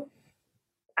 No.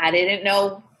 I didn't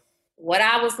know what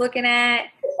I was looking at.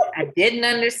 I didn't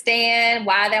understand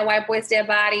why that white boy's dead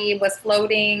body was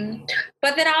floating.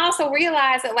 But then I also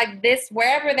realized that like this,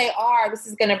 wherever they are, this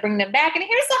is going to bring them back. And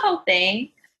here's the whole thing.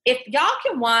 If y'all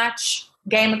can watch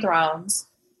Game of Thrones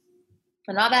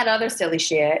and all that other silly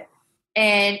shit,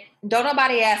 and don't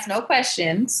nobody ask no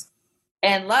questions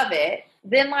and love it,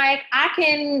 then like I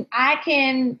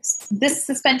can this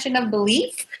suspension of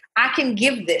belief, I can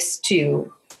give this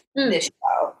to this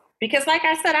show. Because like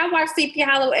I said, I watch Sleepy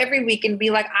Hollow every week and be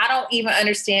like, I don't even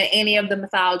understand any of the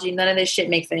mythology. None of this shit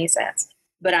makes any sense,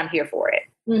 but I'm here for it.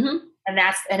 Mm-hmm. And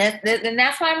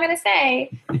that's what I'm going to say.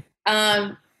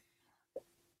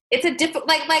 It's a different,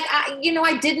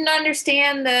 I didn't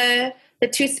understand the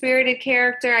two-spirited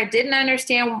character. I didn't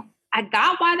understand. I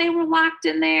got why they were locked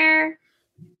in there,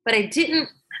 but I didn't.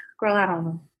 Girl, I don't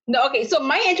know. No, okay. So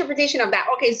my interpretation of that.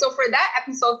 Okay, so for that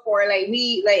episode 4, as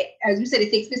you said,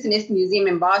 it takes place in this museum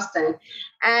in Boston,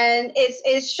 and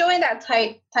it's showing that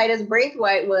Titus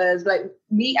Braithwaite was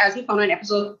as we found out in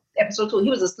episode 2, he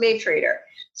was a slave trader.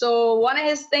 So one of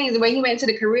his things when he went to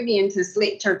the Caribbean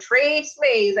to trade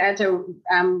slaves and to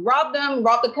rob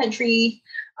the country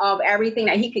of everything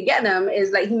that he could get them,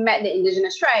 is like he met the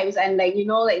indigenous tribes, and they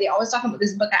always talk about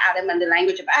this book of Adam and the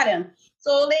language of Adam.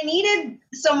 So they needed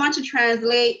someone to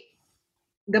translate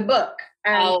the book.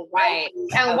 And why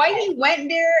he went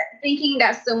there thinking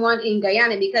that someone in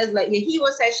Guyana, because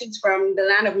Yahiwa says she's from the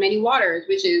land of many waters,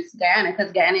 which is Guyana,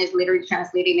 because Guyana is literally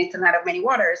translated into land of many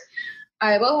waters.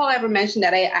 I will, however, mention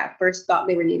that I at first thought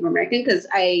they were Native American, because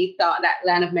I thought that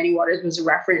land of many waters was a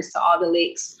reference to all the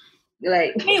lakes.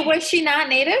 Hey, was she not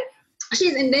Native?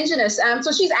 She's indigenous.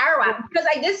 So she's Arawak, because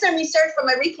I did some research for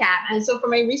my recap. And so for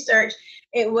my research,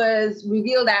 it was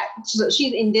revealed that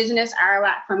she's indigenous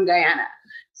Arawak from Guyana.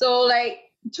 So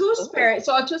Two-Spirit.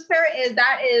 So a Two-Spirit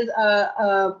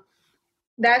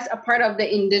that's a part of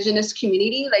the indigenous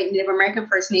community, like Native American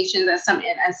First Nations and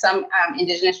some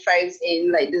indigenous tribes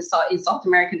in South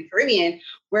America and the Caribbean,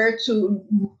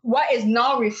 what is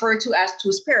now referred to as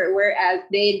Two-Spirit, whereas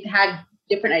they had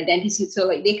different identities. So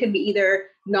they could be either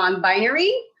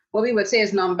non-binary, what we would say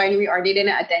is non-binary, or they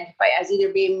didn't identify as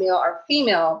either being male or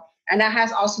female. And that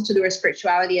has also to do with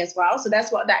spirituality as well. So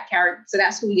that's what that character, so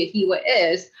that's who Yahiwa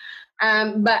is.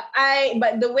 But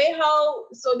the way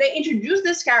so they introduced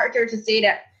this character to say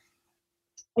that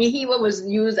Yahiwa was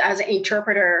used as an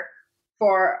interpreter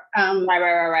for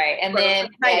right. And then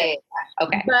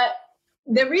okay. But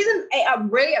the reason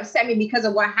it really upset me because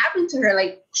of what happened to her,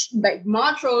 like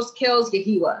Montrose kills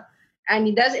Yahiwa, and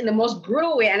he does it in the most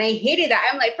brutal way, and I hated that.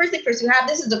 I'm like,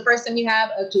 this is the first time you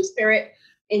have a Two-Spirit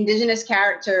indigenous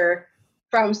character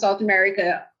from South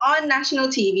America on national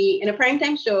TV in a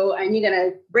primetime show, and you're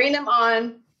gonna bring them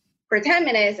on for 10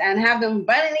 minutes and have them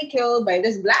violently killed by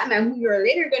this black man who you're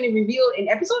later going to reveal in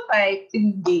episode 5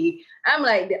 to be. I'm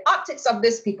like, the optics of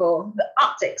this people, the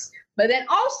optics. But then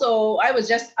also, I was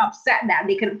just upset that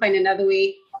they couldn't find another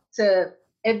way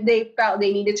if they felt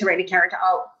they needed to write the character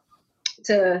out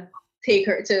to take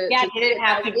her to. Yeah, it didn't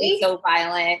have to be so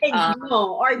violent.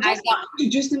 Or just not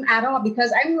introduce them at all,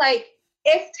 because I'm like,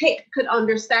 if Tate could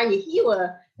understand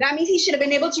Yahiwa, that means he should have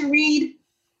been able to read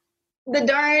the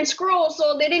darn scroll.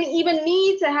 So they didn't even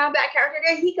need to have that character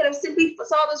there. He could have simply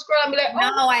saw the scroll and be like,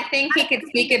 no, I think he could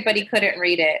speak it, but he couldn't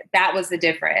read it. That was the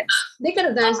difference. They could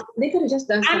have just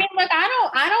done something. I mean, look,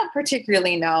 I don't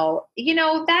particularly know.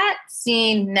 That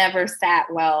scene never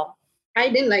sat well. I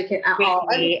didn't like it at all.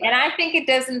 And I think it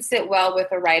doesn't sit well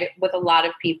with a lot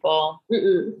of people.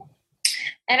 Mm-mm.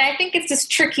 And I think it's this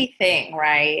tricky thing,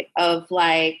 right? Of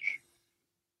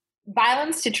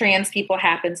violence to trans people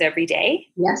happens every day.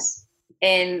 Yes.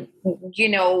 And,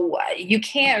 you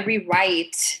can't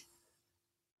rewrite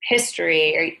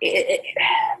history.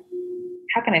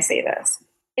 How can I say this?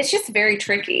 It's just very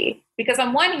tricky, because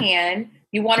on one hand,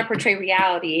 you want to portray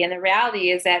reality, and the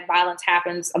reality is that violence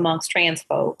happens amongst trans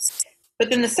folks. But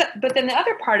then the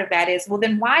other part of that is, well,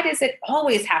 then why does it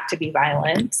always have to be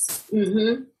violence?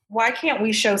 Mm-hmm. Why can't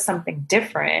we show something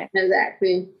different?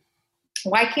 Exactly.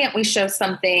 Why can't we show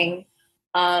something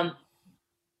that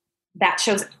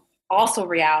shows also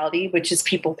reality, which is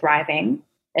people thriving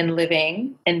and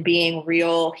living and being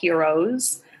real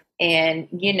heroes, and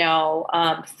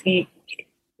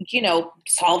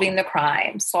solving the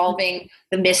crime, solving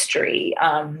the mystery,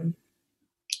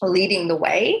 leading the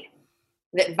way.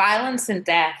 That violence and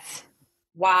death,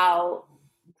 while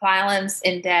violence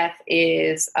and death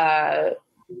is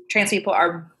trans people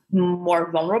are more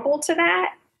vulnerable to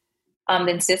that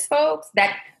than cis folks,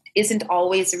 that isn't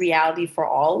always a reality for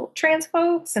all trans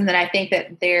folks. And then I think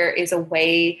that there is a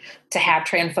way to have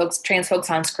trans folks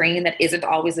on screen that isn't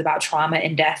always about trauma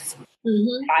and death,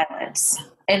 and violence.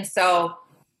 And so,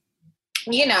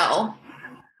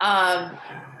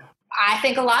 I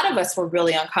think a lot of us were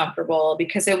really uncomfortable,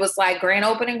 because it was like grand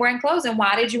opening, grand closing.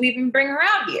 Why did you even bring her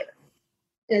out here?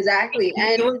 Exactly.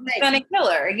 And you were going to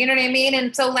kill her. You know what I mean?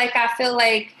 And so I feel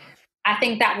like I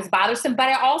think that was bothersome, but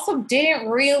I also didn't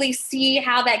really see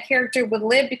how that character would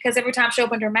live because every time she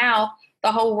opened her mouth,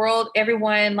 the whole world,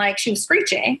 everyone, like, she was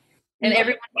screaching and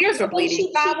everyone's ears were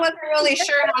bleeding. So I wasn't really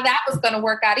sure how that was going to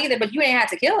work out either, but you ain't had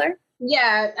to kill her.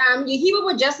 Yeah, Yehiba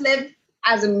would just live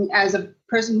as a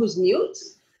person who's mute,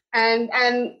 and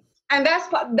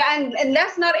that's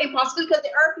not impossible because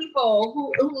there are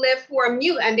people who live who are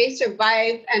mute and they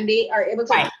survive and they are able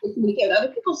to communicate with other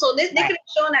people. So they could have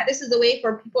shown that this is a way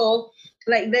for people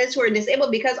like this who are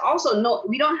disabled, because also no,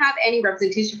 we don't have any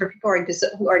representation for people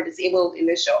who are disabled in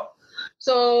this show.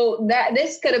 So that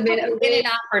this could have been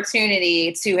an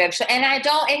opportunity to have shown. And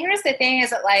here's the thing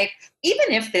is that, like, even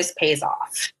if this pays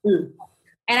off, and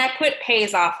I put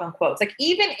pays off in quotes, like,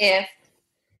 even if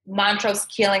Montrose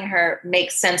killing her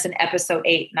makes sense in episode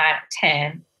 8, 9, or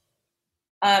 10,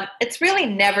 it's really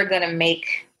never going to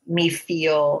make me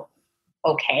feel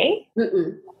okay.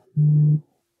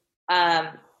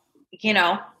 You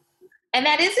know, and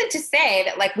that isn't to say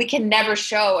that, like, we can never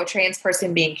show a trans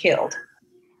person being killed.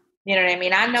 You know what I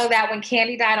mean? I know that when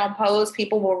Kandi died on Pose,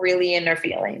 people were really in their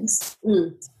feelings.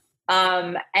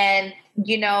 And,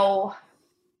 you know,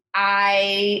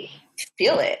 I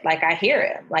feel it. Like, I hear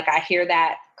it. Like, I hear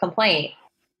that complaint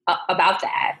about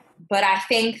that. But I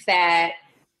think that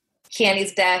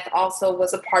Kandi's death also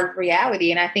was a part of reality.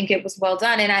 And I think it was well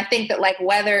done. And I think that, like,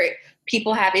 whether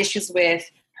people have issues with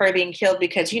her being killed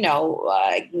because, you know,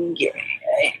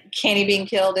 Kandi being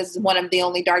killed is one of the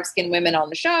only dark-skinned women on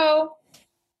the show,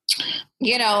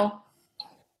 you know,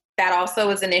 that also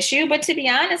is an issue. But to be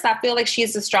honest, I feel like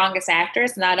she's the strongest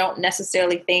actress, and I don't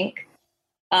necessarily think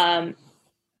that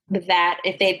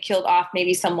if they'd killed off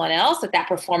maybe someone else, that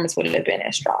performance would have been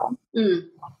as strong.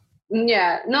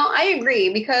 Yeah, no, I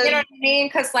agree, because you know what I mean?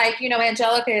 Because, like, you know,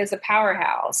 Angelica is a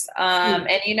powerhouse, and,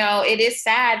 you know, it is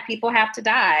sad people have to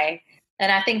die.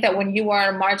 And I think that when you are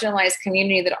a marginalized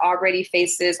community that already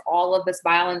faces all of this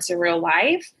violence in real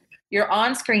life, your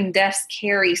on-screen deaths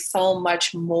carry so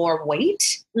much more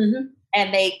weight,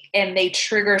 and they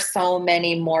trigger so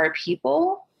many more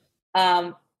people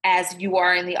as you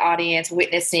are in the audience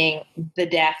witnessing the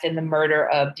death and the murder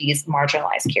of these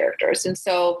marginalized characters. And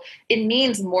so it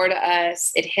means more to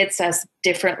us. It hits us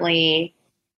differently.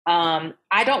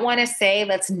 I don't want to say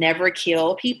let's never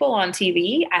kill people on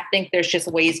TV. I think there's just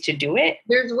ways to do it.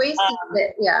 There's ways to do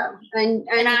it, yeah. And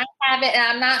I haven't, and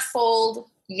I'm not sold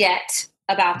yet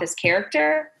about this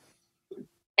character.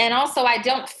 And also, I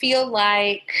don't feel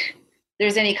like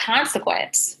there's any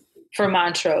consequence for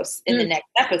Montrose in the next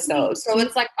episode. So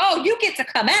it's like, oh, you get to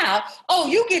come out. Oh,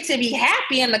 you get to be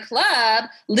happy in the club,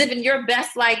 living your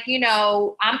best, like, you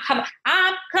know, I'm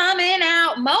coming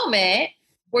out moment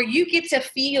where you get to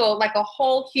feel like a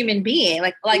whole human being.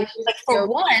 Like for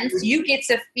once, you get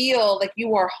to feel like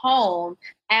you are home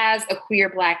as a queer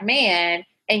Black man.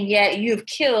 And yet you've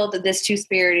killed this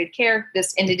two-spirited character,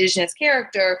 this indigenous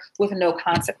character, with no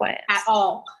consequence at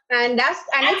all. And that's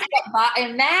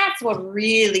what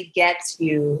really gets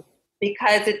you,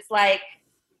 because it's like,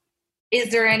 is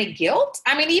there any guilt?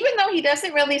 I mean, even though he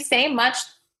doesn't really say much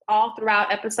all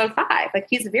throughout episode 5, like,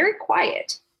 he's very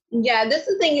quiet. Yeah, this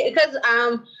is the thing, because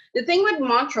the thing with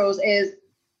Montrose is,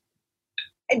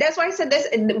 that's why I said this.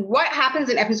 What happens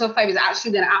in episode 5 is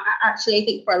actually going to, I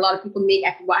think for a lot of people, make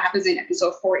what happens in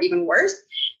episode 4 even worse,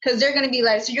 because they're going to be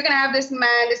like, so you're going to have this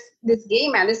man, this gay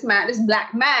man, this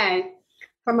Black man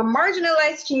from a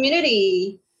marginalized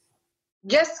community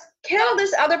just kill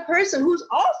this other person who's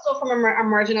also from a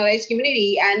marginalized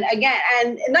community, and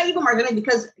not even marginalized,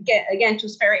 because again,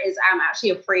 two-spirit is actually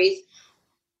a phrase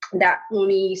that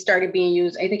only started being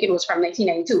used, I think it was from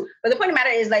 1992. But the point of the matter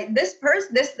is, like, this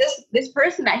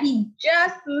person that he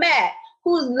just met,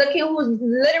 who's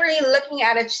literally looking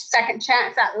at a second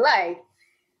chance at life,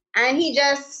 and he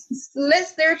just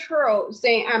slits their throat,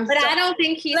 saying, But I don't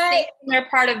think he's thinking they're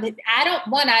part of it. I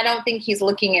don't think he's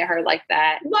looking at her like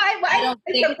that. Well, I don't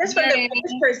think from this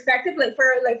perspective,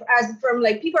 from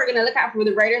people are gonna look at for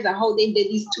the writers and how they did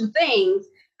these two things,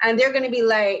 and they're gonna be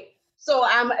like, so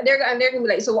they're gonna be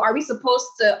like, so are we supposed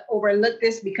to overlook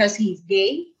this because he's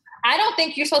gay? I don't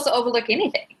think you're supposed to overlook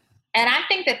anything. And I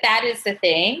think that is the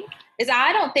thing, is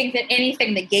I don't think that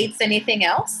anything negates anything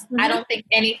else. I don't think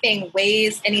anything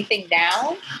weighs anything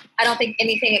down. I don't think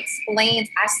anything explains,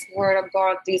 I swear to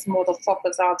God, these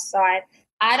motherfuckers outside.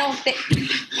 I don't think...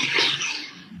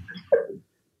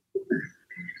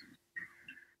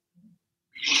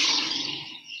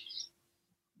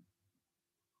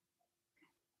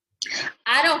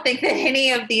 I don't don't think that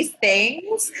any of these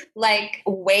things like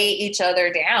weigh each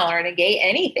other down or negate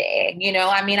anything. You know,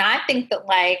 I mean, I think that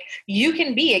like you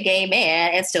can be a gay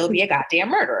man and still be a goddamn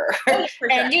murderer.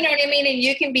 And you know what I mean? And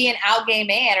you can be an out gay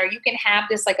man, or you can have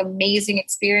this like amazing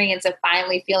experience of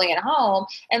finally feeling at home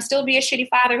and still be a shitty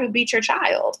father who beat your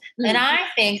child. Mm-hmm. And I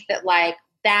think that like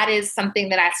that is something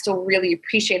that I still really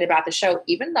appreciate about the show,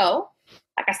 even though,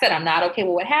 like I said, I'm not okay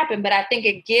with what happened, but I think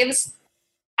it gives,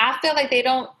 I feel like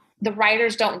the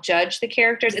writers don't judge the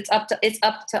characters. It's up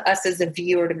to us as a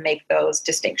viewer to make those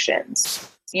distinctions.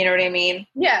 You know what I mean?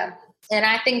 Yeah. And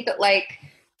I think that like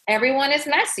everyone is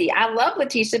messy. I love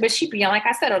Letitia, but she beyond, like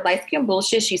I said, her light skin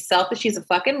bullshit. She's selfish. She's a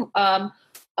fucking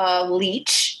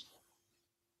leech.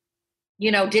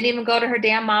 You know, didn't even go to her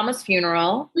damn mama's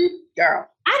funeral. Girl.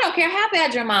 I don't care how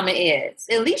bad your mama is.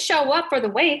 At least show up for the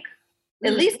wake.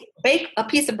 At least bake a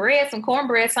piece of bread, some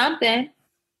cornbread, something.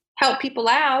 Help people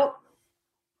out.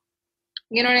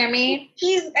 You know what I mean?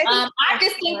 I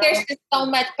just think there's just so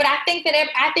much, but I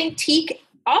think Teak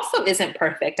also isn't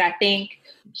perfect. I think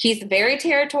he's very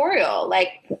territorial.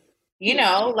 Like, you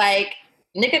know, like,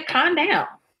 nigga, calm down.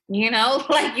 You know,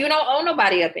 like, you don't own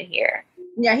nobody up in here.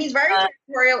 Yeah, he's very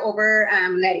territorial over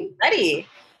Letty.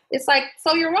 It's like,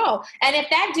 so you're wrong. And if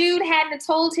that dude hadn't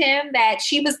told him that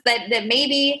she was that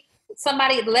maybe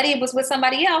Letty was with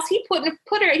somebody else, he wouldn't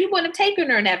have taken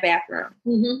her in that bathroom.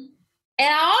 Mm-hmm. And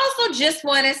I also just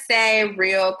want to say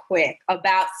real quick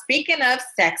about, speaking of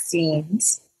sex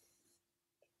scenes,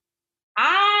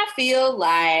 I feel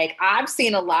like I've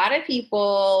seen a lot of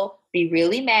people be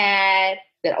really mad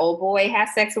that old boy had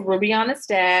sex with Ruby on the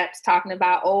steps, talking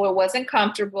about, oh, it wasn't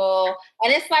comfortable.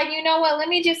 And it's like, you know what? Let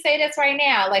me just say this right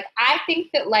now. Like, I think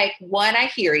that, like, one, I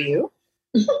hear you.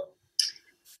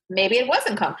 Maybe it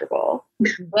wasn't comfortable.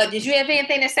 But did you have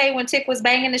anything to say when Tick was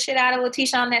banging the shit out of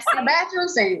Letitia on that scene? On the bathroom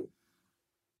scene.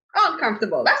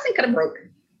 Uncomfortable. That thing could have broke.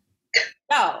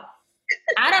 No.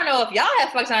 I don't know if y'all have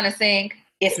fucked on a sink.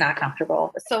 It's not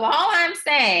comfortable. So all I'm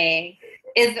saying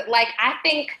is that, like, I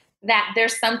think that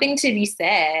there's something to be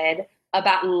said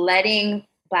about letting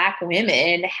Black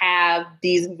women have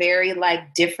these very,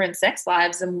 like, different sex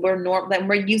lives than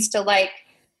we're used to, like,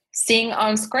 seeing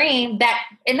on screen. That,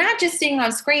 and not just seeing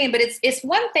on screen, but it's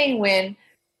one thing when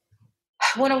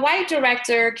a white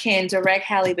director can direct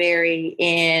Halle Berry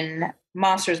in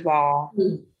Monsters Ball,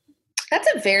 that's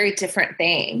a very different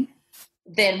thing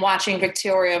than watching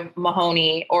Victoria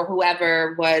Mahoney or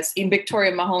whoever was in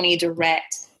Victoria Mahoney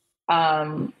direct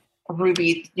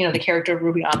Ruby, you know, the character of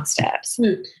Ruby on the Steps.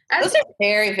 Those are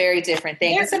very, very different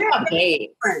things. It's about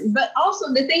gays. But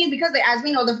also the thing is, because as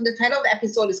we know, the title of the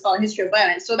episode is called History of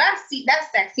Violence. So that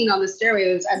sex scene on the stairway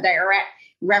is a direct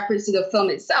reference to the film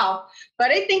itself.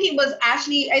 But I think it was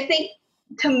actually,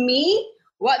 to me,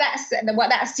 what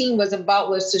that scene was about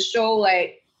was to show,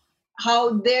 like,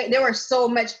 how they were so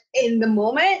much in the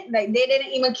moment, like they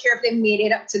didn't even care if they made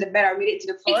it up to the bed or made it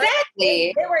to the floor.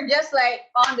 Exactly. They were just like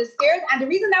on the stairs. And the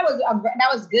reason that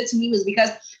was good to me was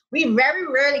because we very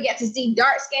rarely get to see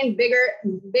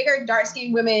bigger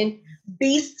dark-skinned women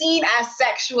be seen as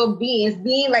sexual beings,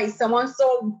 being like someone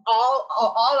so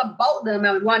all about them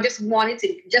and wanted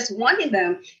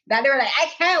them, that they were like, I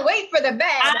can't wait for the bed.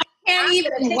 I can't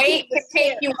even wait to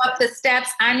take you up the steps.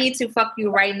 I need to fuck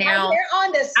you right now. They're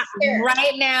on the stairs.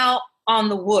 Right now on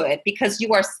the wood, because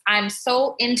I'm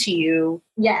so into you.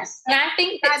 Yes. And I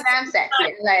think that damn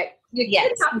sexy. Like,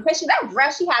 yes. That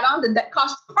dress she had on,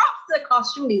 props to the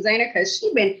costume designer, because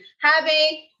she been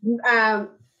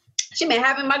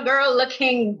having my girl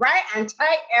looking right and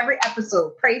tight every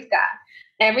episode. Praise God.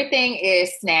 Everything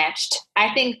is snatched.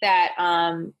 I think that,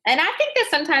 and I think that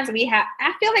sometimes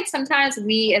I feel like sometimes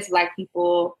we as Black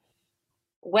people,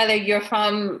 whether you're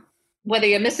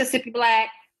Mississippi Black,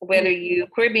 whether you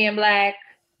Caribbean Black,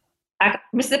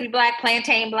 Mississippi Black,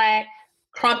 plantain Black,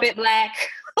 crumpet Black,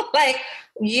 like,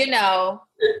 you know,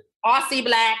 Aussie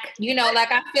Black, you know,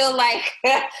 like, I feel like,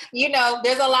 you know,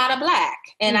 there's a lot of Black.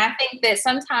 And I think that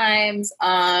sometimes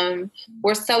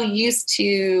we're so used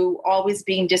to always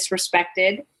being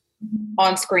disrespected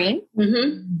on screen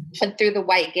and through the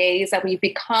white gaze that we've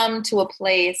become to a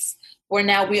place where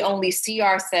now we only see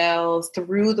ourselves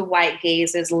through the white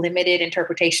gaze's limited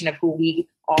interpretation of who we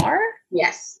are.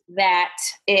 Yes. That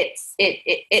it's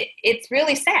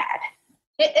really sad.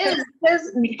 It is.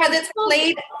 Because it's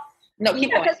played... No,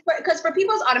 keep going. Because for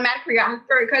people's automatic reaction,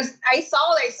 because I saw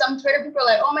like some Twitter people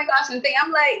like, oh my gosh, and thing.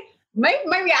 I'm like,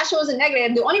 my reaction wasn't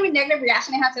negative. The only negative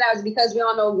reaction I had to that was because we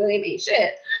all know William ain't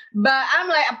shit. But I'm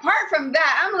like, apart from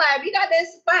that, I'm like, we got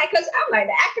this fine, because I'm like,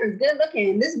 the actor is good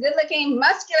looking. This good looking,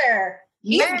 muscular.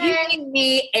 He's giving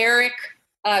me Eric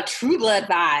True Blood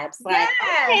vibes. Like,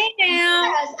 yes. okay now.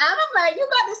 Yes. And I'm like, you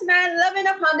got this man loving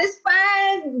upon this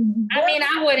fine. I mean,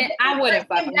 I wouldn't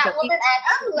fuck him. That woman, and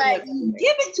I'm like,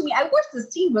 give it to me. I wish the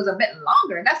scene was a bit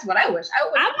longer. That's what I wish. I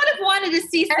would have wanted to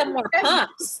see some more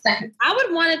pumps. I would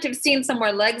have wanted to have seen some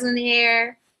more legs in the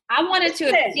air. I wanted to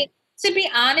have seen, to be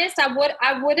honest, I would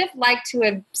have liked to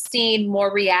have seen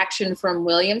more reaction from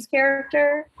William's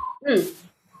character. I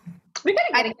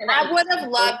would have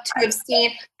loved to have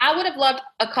seen. I would have loved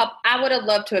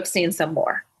to have seen some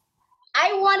more.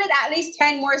 I wanted at least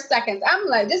 10 more seconds. I'm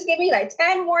like, just give me like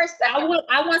 10 more seconds.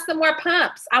 I want some more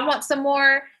pumps. I want some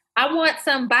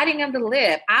biting of the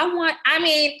lip.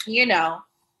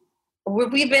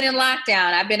 We've been in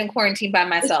lockdown. I've been in quarantine by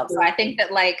myself. So I think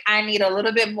that like I need a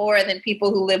little bit more than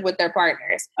people who live with their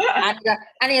partners. I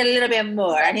need a little bit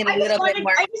more. I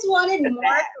just wanted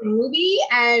more from Ruby,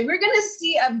 and we're going to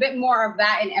see a bit more of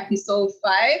that in episode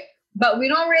 5. But we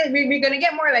don't really, we're going to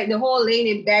get more like the whole laying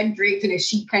in bed, draped in a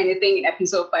sheet kind of thing in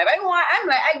episode 5.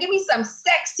 Give me some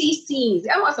sexy scenes.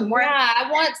 I want some more. Yeah, I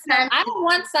don't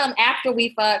want some after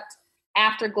we fucked,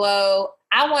 afterglow.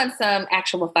 I want some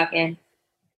actual fucking.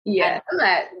 Yeah,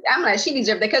 I'm like, she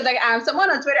deserved it. Because like someone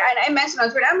on Twitter, and I mentioned on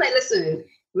Twitter, I'm like, listen,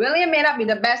 William may not be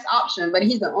the best option, but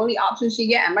he's the only option she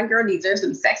get. And my girl deserves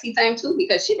some sexy time too,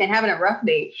 because she's been having a rough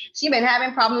day. She's been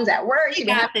having problems at work. She's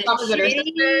been having problems with her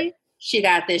sister. She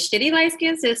got this shitty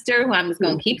light-skinned sister who I'm just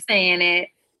going to keep saying it.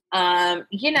 Now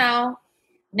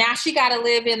she got to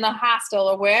live in the hostel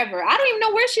or wherever. I don't even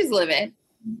know where she's living.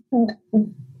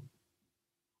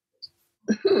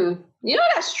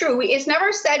 That's true. It's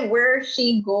never said where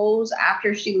she goes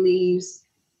after she leaves.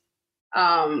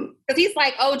 Because he's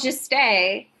like, oh, just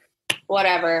stay.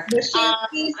 Whatever.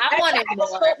 I wanted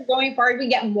more. Going forward, we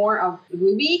get more of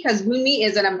Ruby, because Ruby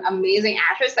is an amazing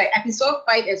actress. Like episode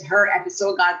 5 is her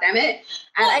episode. God damn it!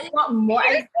 And I want more.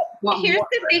 Here's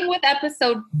the thing with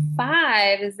episode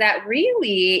 5 is that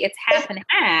really it's half and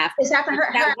half. It's half and her.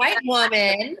 That white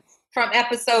woman from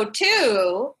episode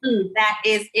 2 that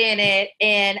is in it,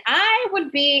 and I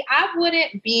wouldn't be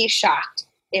shocked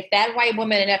if that white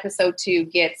woman in episode 2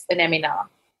 gets an Emmy nom.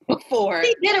 Before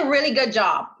she did a really good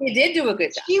job. She did do a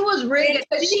good job. She was really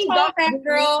good. She got that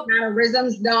girl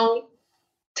mannerisms down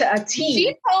to a T.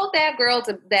 She told that girl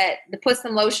to put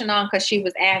some lotion on because she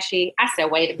was ashy. I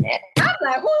said, wait a minute. I'm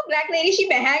like, who black lady? She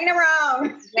been hanging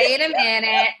around. Wait a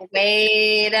minute.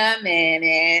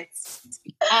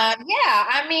 I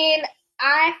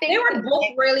think they were both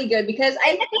really good because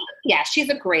she's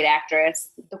a great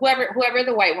actress. Whoever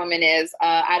the white woman is,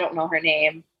 I don't know her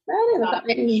name.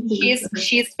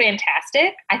 She's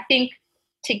fantastic. I think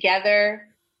together,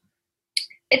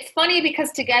 it's funny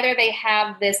because together they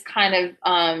have this kind of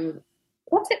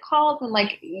what's it called when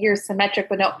like you're symmetric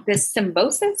but no, this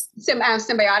symbiosis,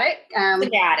 symbiotic.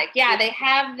 Symbiotic. Yeah, they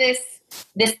have this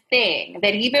thing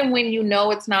that even when you know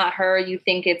it's not her, you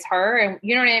think it's her, and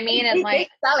you know what I mean. And like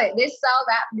they sell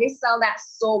that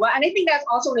so well, and I think that's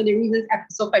also one of the reasons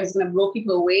episode 5 is going to blow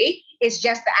people away. It's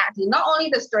just the acting, not only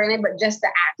the storyline, but just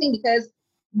the acting, because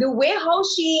the way how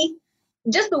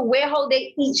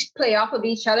they each play off of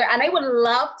each other, and I would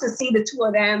love to see the two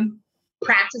of them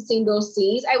practicing those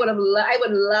scenes. I would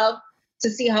love to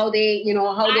see how they, I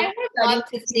would love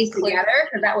to see together,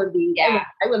 because that would be, I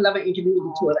would love an interview with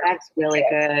the two of them. That's really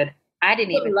good. I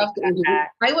didn't even think about that.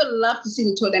 I would love to see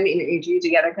the two of them in an interview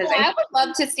together. Because I would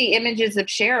love to see images of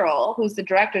Cheryl, who's the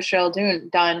director, Cheryl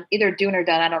Dunn, either Dunn or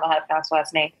Dunn. I don't know how to pronounce her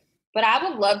last name. But I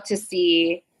would love to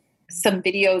see some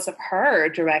videos of her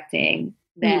directing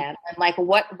them. And like,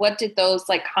 what did those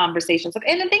like conversations look?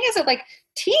 And the thing is that like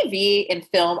TV and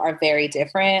film are very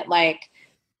different. Like,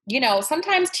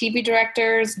 sometimes TV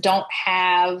directors don't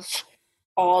have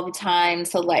all the time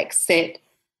to like sit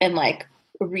and like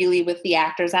really with the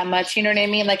actors that much. You know what I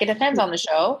mean? Like it depends on the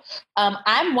show.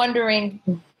 I'm wondering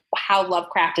how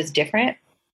Lovecraft is different.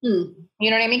 You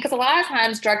know what I mean? Because a lot of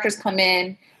times directors come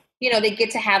in, they get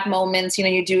to have moments,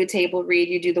 you do a table read,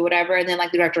 you do the whatever, and then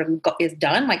like the director is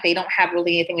done. Like they don't have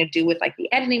really anything to do with like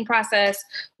the editing process.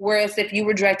 Whereas if you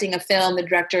were directing a film, the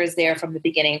director is there from the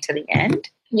beginning to the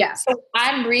end. Yeah. So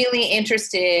I'm really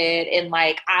interested in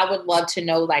like, I would love to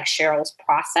know like Cheryl's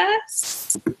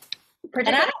process.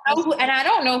 And I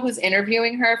don't know who's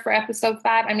interviewing her for episode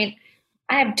 5. I mean,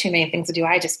 I have too many things to do.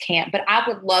 I just can't, but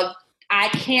I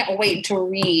can't wait to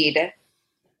read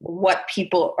what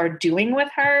people are doing with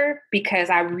her, because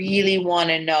I really want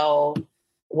to know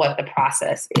what the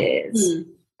process is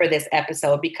for this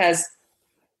episode, because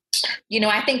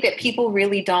I think that people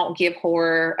really don't give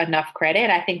horror enough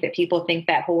credit. I think that people think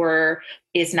that horror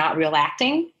is not real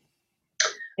acting.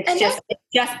 It's just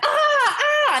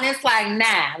and it's like,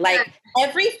 nah, like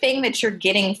everything that you're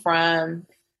getting from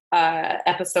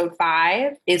episode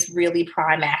 5 is really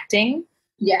prime acting.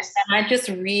 Yes. And I just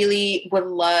really would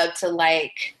love to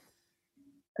like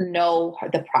know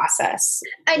the process.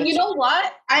 And you know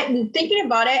what? I'm thinking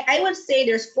about it. I would say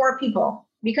there's 4 people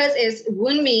because it's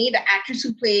Wunmi, the actress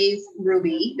who plays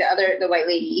Ruby, the white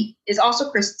lady, is also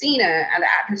Christina, and the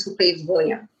actress who plays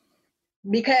William.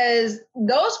 Because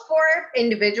those 4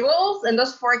 individuals and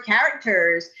those 4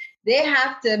 characters, they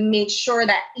have to make sure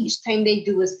that each time they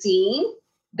do a scene,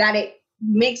 that it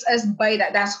makes us buy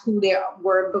that that's who they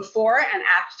were before and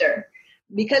after.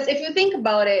 Because if you think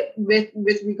about it, with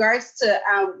regards to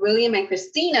William and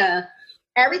Christina,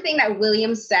 everything that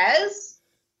William says,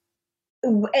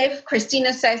 if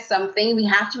Christina says something, we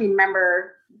have to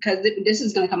remember, because this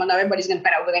is going to come out, everybody's going to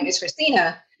find out William is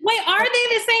Christina. Wait, are they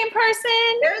the same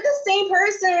person? They're the same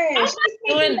person.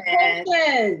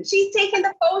 She's taking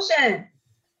the potion.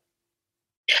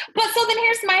 But so then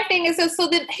here's my thing is so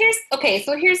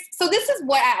this is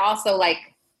what I also like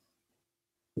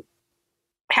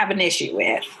have an issue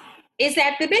with, is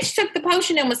that the bitch took the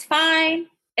potion and was fine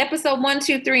episode 1,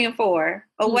 2, 3, and 4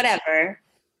 or whatever,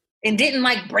 and didn't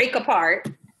like break apart.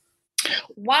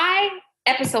 Why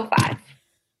episode 5?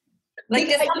 Like,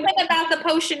 did something about the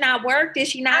potion not work? Did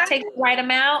she not take the right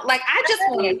amount? Like, I just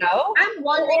want to know. I'm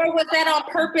wondering, or was that on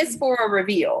purpose for a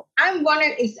reveal? I'm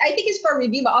wondering. I think it's for a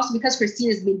reveal, but also because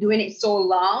Christina's been doing it so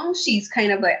long, she's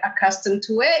kind of like accustomed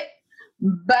to it.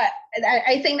 But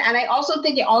I think, and I also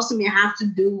think it also may have to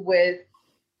do with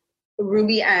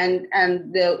Ruby and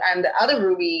the other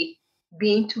Ruby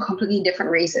being 2 completely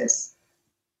different races.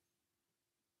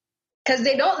 Because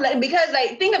they don't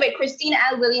think of it, Christina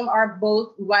and William are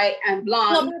both white and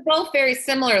blonde. No, they're both very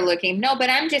similar looking. No, but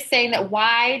I'm just saying that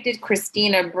why did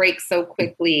Christina break so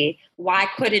quickly? Why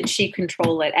couldn't she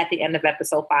control it at the end of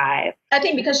episode 5? I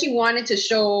think because she wanted to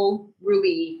show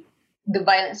Ruby the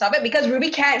violence of it, because Ruby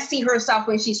can't see herself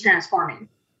when she's transforming.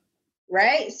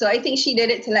 Right? So I think she did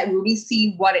it to let Ruby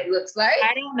see what it looks like.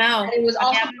 I don't know. And it was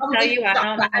also I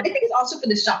think it's also for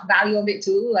the shock value of it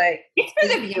too. Like, it's for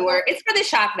the viewer. It's for the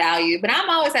shock value. But I'm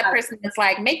always that person that's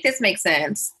like, make this make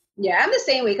sense. Yeah, I'm the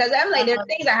same way, because I'm like, there's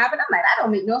things that happen. I'm like, that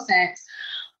don't make no sense.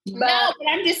 But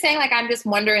I'm just saying, like, I'm just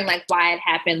wondering, like, why it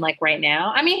happened, like, right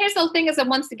now. I mean, here's the thing is that,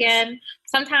 once again,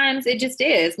 sometimes it just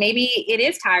is. Maybe it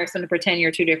is tiresome to pretend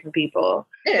you're 2 different people.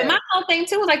 Yeah. But my whole thing,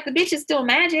 too, is, like, the bitch is still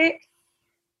magic.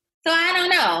 So I don't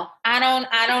know. I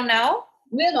don't know.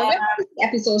 We'll know.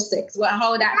 Episode 6.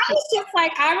 How that? I was just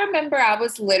like, I remember I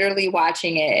was literally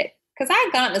watching it because I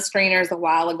had gotten the screeners a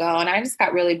while ago, and I just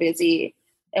got really busy.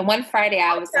 And one Friday,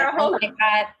 I was like, oh my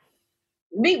God.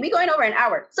 We going over an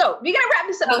hour, so we gotta wrap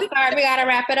this up. Oh, sorry, we gotta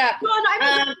wrap it up. No,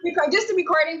 I mean, just the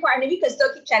recording part, and then we can still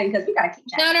keep chatting because we gotta keep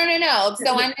chatting. No.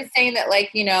 So I'm just saying that, like,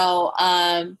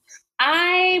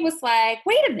 I was like,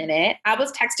 wait a minute. I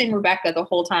was texting Rebecca the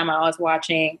whole time I was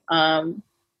watching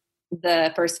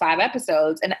the first 5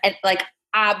 episodes, and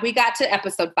we got to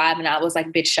episode 5, and I was like,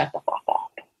 bitch, shut the fuck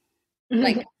up.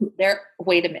 Like,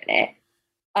 wait a minute.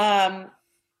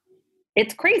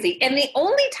 It's crazy. And the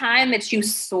only time that you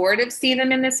sort of see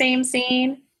them in the same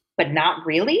scene, but not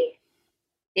really,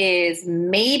 is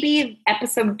maybe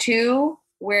episode 2,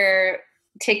 where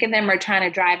Tick and them are trying to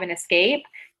drive and escape.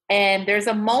 And there's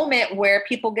a moment where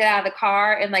people get out of the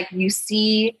car and, like, you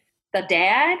see the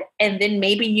dad, and then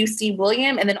maybe you see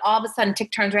William, and then all of a sudden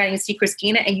Tick turns around and you see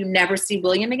Christina, and you never see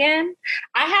William again.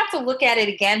 I have to look at it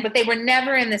again, but they were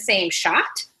never in the same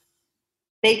shot.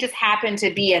 They just happened to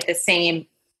be at the same.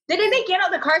 Didn't they get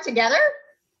out of the car together?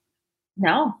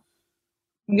 No.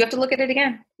 You have to look at it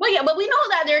again. Well, yeah, but we know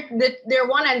that they're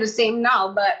one and the same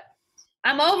now, but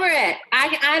I'm over it.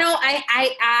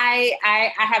 I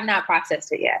have not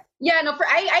processed it yet. Yeah, no, for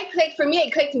me,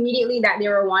 it clicked immediately that they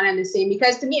were one and the same,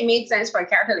 because to me, it made sense for a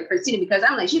character like Christina, because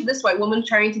I'm like, she's this white woman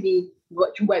trying to be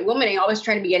white woman and always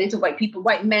trying to get into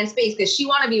white men's space, because she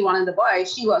want to be one of the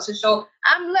boys. She wants to show,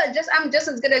 I'm just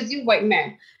as good as you white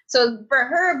men. So for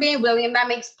her being William, that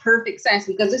makes perfect sense,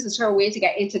 because this is her way to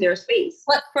get into their space.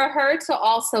 But for her to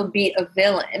also be a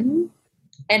villain,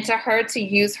 and to her to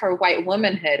use her white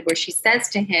womanhood, where she says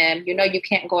to him, you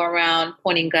can't go around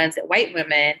pointing guns at white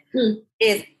women,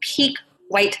 is peak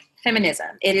white feminism.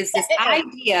 It is this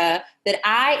idea that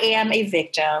I am a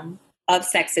victim of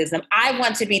sexism. I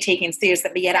want to be taken seriously,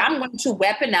 but yet I'm going to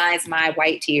weaponize my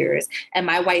white tears and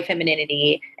my white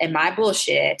femininity and my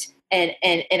bullshit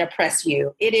and oppress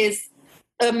you. It is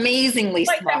amazingly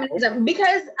smart.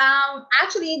 Because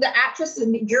actually the actress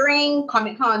during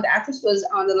Comic-Con, the actress was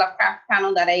on the Lovecraft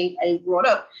panel that I wrote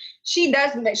up. She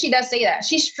does say that.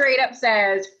 She straight up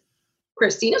says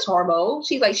Christina's horrible.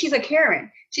 She's a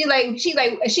Karen. She said,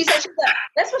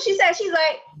 that's what she said. She's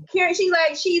like, Karen,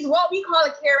 she's what we call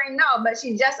a Karen now, but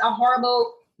she's just a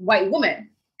horrible white woman.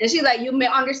 And she's like, you may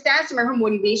understand some of her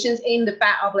motivations in the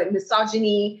fact of like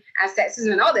misogyny and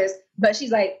sexism and all this. But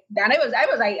she's like, and I was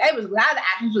glad the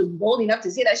actress was bold enough to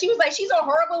say that. She was like, she's a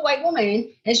horrible white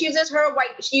woman, and she uses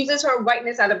her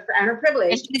whiteness out of and her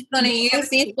privilege. And she's going to use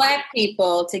these Black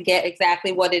people to get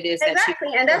exactly what it is. Exactly,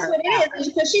 and that's what it is.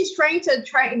 Because she's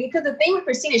because the thing with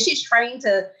Christina, she's trying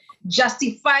to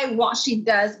justify what she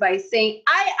does by saying,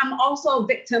 I am also a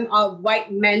victim of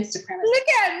white men's supremacy. Look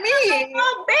at me. Like,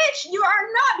 oh, bitch, you are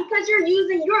not, because you're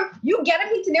using you get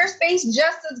up into their space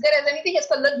just as good as anything else.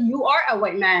 But look, you are a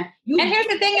white man. And here's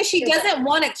the thing: is she doesn't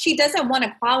want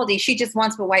equality. She just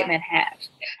wants what white men have.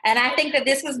 And I think that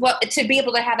this is what, to be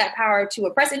able to have that power to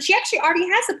oppress. And she actually already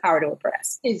has the power to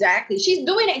oppress. Exactly. She's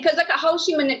doing it because look at how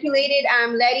she manipulated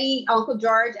Letty, Uncle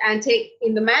George, and Tate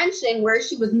in the mansion where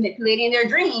she was manipulating their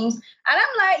dreams. And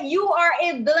I'm like, you are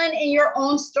a villain in your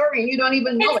own story. You don't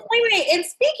even know it. Wait. And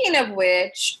speaking of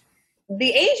which, the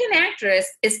Asian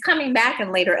actress is coming back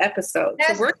in later episodes.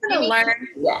 That's so we're going to learn.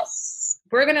 Yes.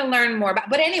 We're going to learn more about,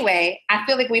 but anyway, I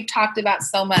feel like we've talked about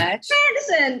so much. Man,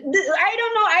 listen, I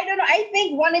don't know. I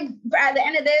think at the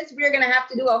end of this, we're going to have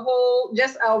to do a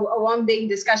one big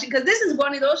discussion, because this is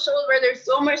one of those shows where there's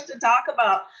so much to talk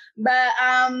about. But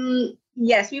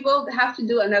yes, we will have to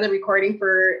do another recording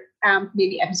for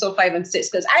maybe episode 5 and 6,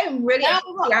 because I am really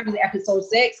after episode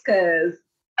 6, because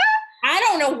I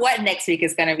don't know what next week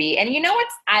is going to be. And you know what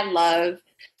I love?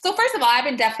 So first of all, I've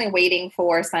been definitely waiting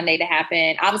for Sunday to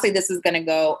happen. Obviously, this is going to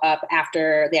go up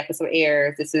after the episode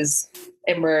airs.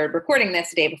 And we're recording this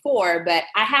the day before, but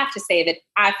I have to say that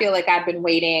I feel like I've been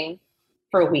waiting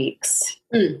for weeks,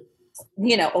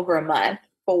 over a month,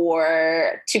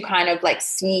 to kind of like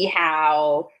see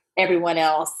how everyone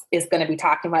else is going to be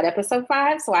talking about episode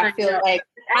 5. So I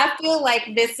feel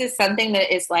like this is something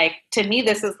that is like, to me,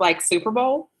 this is like Super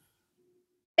Bowl.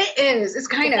 It is. It's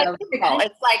kind of.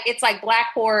 It's like Black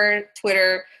Horror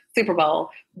Twitter Super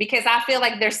Bowl, because I feel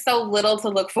like there's so little to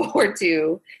look forward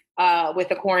to with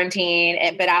the quarantine.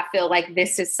 But I feel like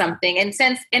this is something,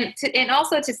 and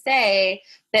also to say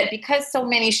that because so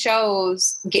many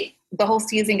shows the whole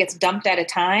season gets dumped at a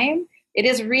time, it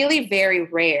is really very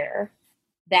rare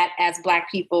that as Black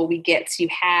people we get to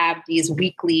have these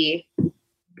weekly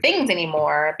things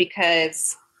anymore,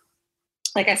 because,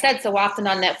 like I said, so often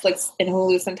on Netflix and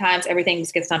Hulu, sometimes everything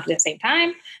just gets dumped at the same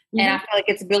time. Mm-hmm. And I feel like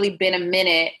it's really been a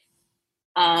minute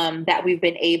that we've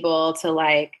been able to,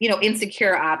 like,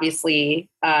 Insecure, obviously.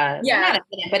 Not a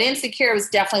minute, but Insecure was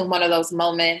definitely one of those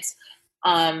moments.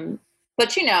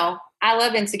 But, I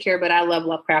love Insecure, but I love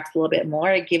Lovecraft a little bit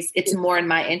more. It's more in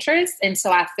my interest. And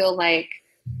so I feel like,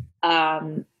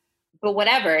 but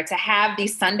whatever, to have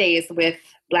these Sundays with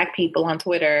Black people on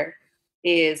Twitter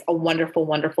is a wonderful,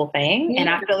 wonderful thing. Yeah. And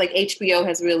I feel like HBO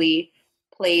has really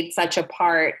played such a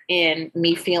part in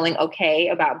me feeling okay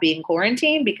about being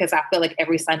quarantined, because I feel like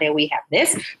every Sunday we have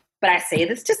this. But I say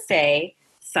this to say,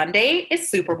 Sunday is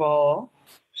Super Bowl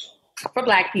for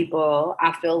Black people.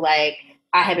 I feel like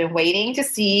I have been waiting to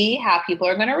see how people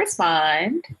are going to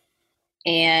respond.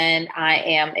 And I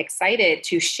am excited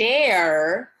to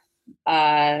share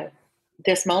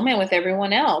this moment with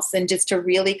everyone else, and just to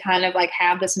really kind of like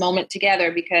have this moment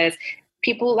together, because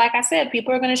people, like I said,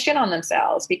 people are going to shit on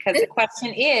themselves, because the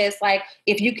question is, like,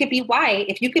 if you could be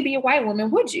a white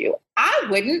woman, would you? I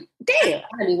wouldn't dare.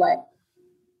 Anyway,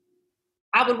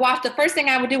 I would the first thing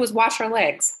I would do was wash her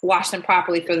legs, wash them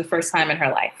properly for the first time in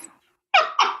her life.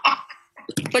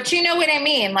 But you know what I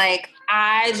mean? Like,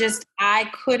 I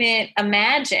couldn't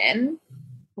imagine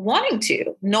wanting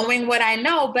to, knowing what I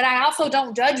know, but I also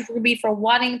don't judge Ruby for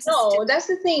wanting to. No, that's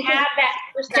the thing. Have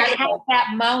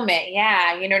that moment.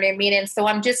 Yeah. You know what I mean? And so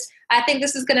I think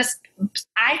this is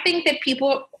I think that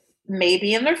people may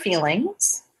be in their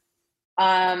feelings.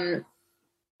 And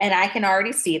I can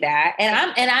already see that.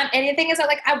 And the thing is that,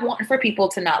 like, I want for people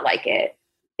to not like it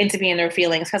and to be in their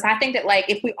feelings. Because I think that, like,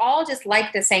 if we all just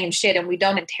like the same shit and we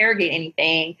don't interrogate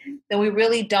anything, then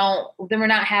we're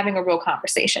not having a real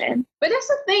conversation. But that's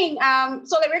the thing.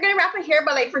 So like, we're going to wrap it here.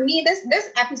 But like, for me, this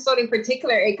episode in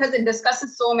particular, because it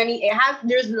discusses so many,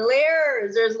 there's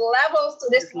layers, there's levels to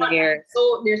this.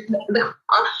 So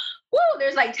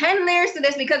there's like 10 layers to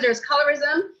this, because there's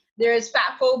colorism, there's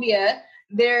fat phobia,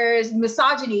 there's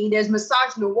misogyny, there's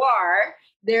misogynoir,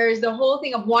 there's the whole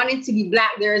thing of wanting to be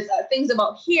Black. There's things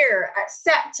about here,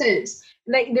 acceptance.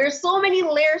 Like, there's so many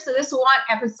layers to this one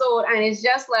episode, and it's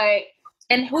just like,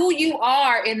 and who you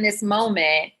are in this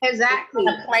moment, exactly, is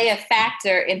going to play a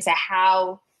factor into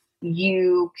how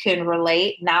you can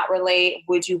relate, not relate.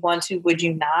 Would you want to? Would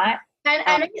you not? And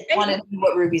I want to see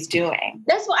what Ruby's doing.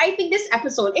 That's why I think this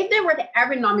episode, if they were to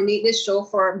ever nominate this show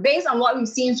for, based on what we've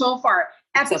seen so far,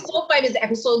 episode 5 is the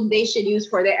episode they should use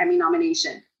for their Emmy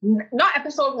nomination. Not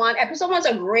episode 1. Episode 1 is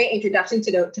a great introduction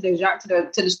to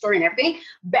the story and everything.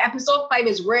 But episode 5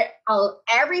 is where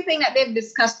everything that they've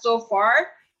discussed so far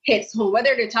hits home.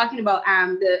 Whether they're talking about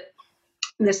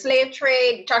the slave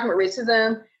trade, talking about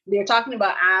racism, they're talking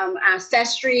about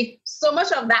ancestry. So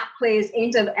much of that plays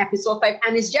into episode 5.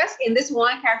 And it's just in this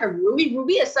one character, Ruby.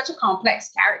 Ruby is such a complex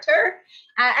character.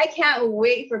 I can't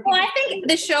wait for people. Well, I think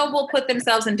the show will put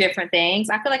themselves in different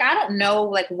things. I feel like I don't know,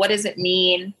 like, what does it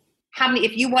mean? How many,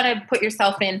 if you want to put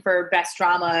yourself in for best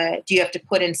drama, do you have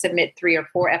to submit 3 or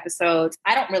 4 episodes?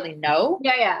 I don't really know.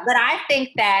 Yeah. But I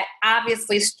think that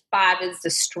obviously 5 is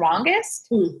the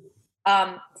strongest.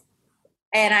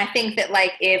 And I think that,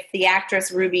 like, if the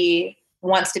actress Ruby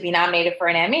wants to be nominated for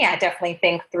an Emmy, I definitely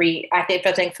think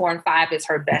 4 and 5 is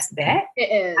her best bet.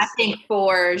 It is. I think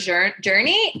for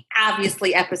Journey,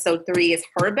 obviously episode 3 is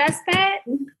her best bet.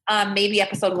 Maybe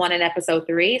episode 1 and episode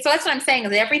 3. So that's what I'm saying,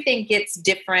 is everything gets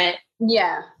different.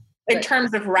 Yeah. In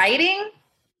terms of writing,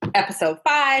 episode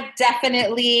 5,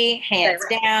 definitely, hands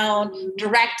down.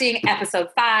 Directing, episode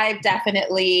 5,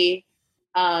 definitely.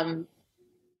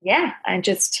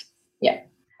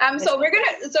 So we're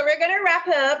gonna wrap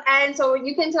up, and so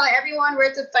you can tell everyone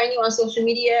where to find you on social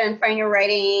media and find your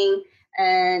writing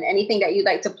and anything that you'd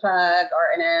like to plug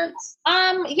or announce.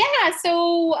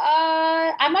 So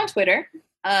I'm on Twitter.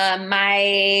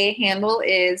 My handle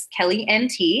is Kelly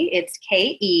NT. It's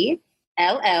KELLEE,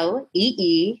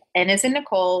 N as in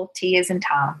Nicole, T as in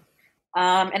Tom.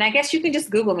 And I guess you can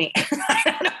just Google me. I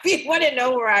don't know if you want to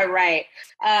know where I write.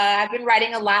 I've been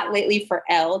writing a lot lately for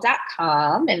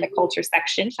Elle.com in the culture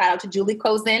section. Shout out to Julie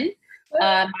Kozin,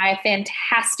 my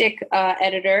fantastic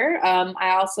editor.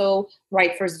 I also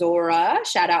write for Zora.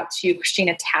 Shout out to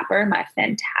Christina Tapper, my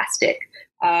fantastic,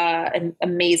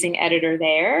 amazing editor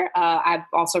there. I've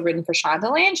also written for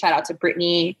Shondaland. Shout out to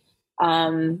Brittany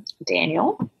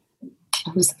Daniel,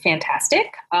 who's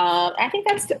fantastic. I think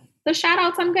that's the shout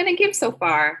outs I'm going to give so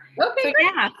far. Okay. So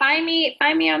yeah, find me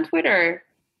on Twitter.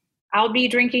 I'll be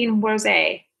drinking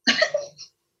rosé.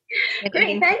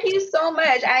 Great. Thank you so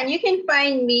much. And you can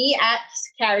find me at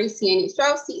Carrie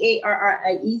CNH12,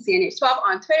 CARRIE CNH12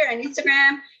 on Twitter and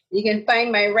Instagram. You can find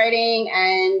my writing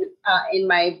and in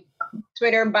my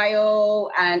Twitter bio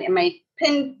and in my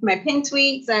pin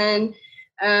tweets. And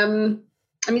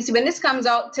let me see, when this comes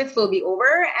out, TIFF will be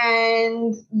over.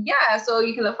 And yeah, so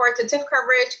you can look forward to TIFF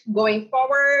coverage going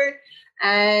forward.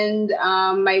 And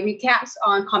my recaps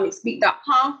on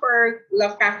comicspeak.com for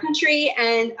Lovecraft Country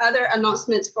and other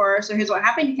announcements for So Here's What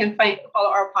Happened. You can follow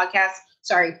our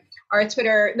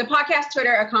Twitter, the podcast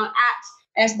Twitter account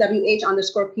at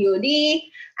SWH_POD,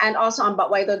 and also on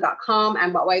buttwido.com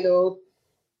and Buttwido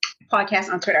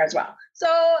podcast on Twitter as well. So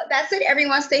that's it,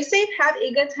 everyone. Stay safe, have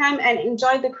a good time, and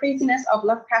enjoy the craziness of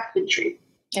Lovecraft Country.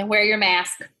 And wear your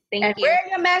mask. Thank you. Wear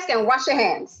your mask and wash your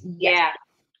hands. Yeah.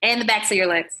 And the backs of your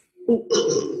legs.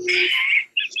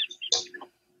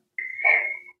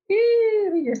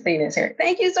 You're saying this here.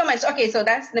 Thank you so much. Okay, so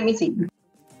let me see.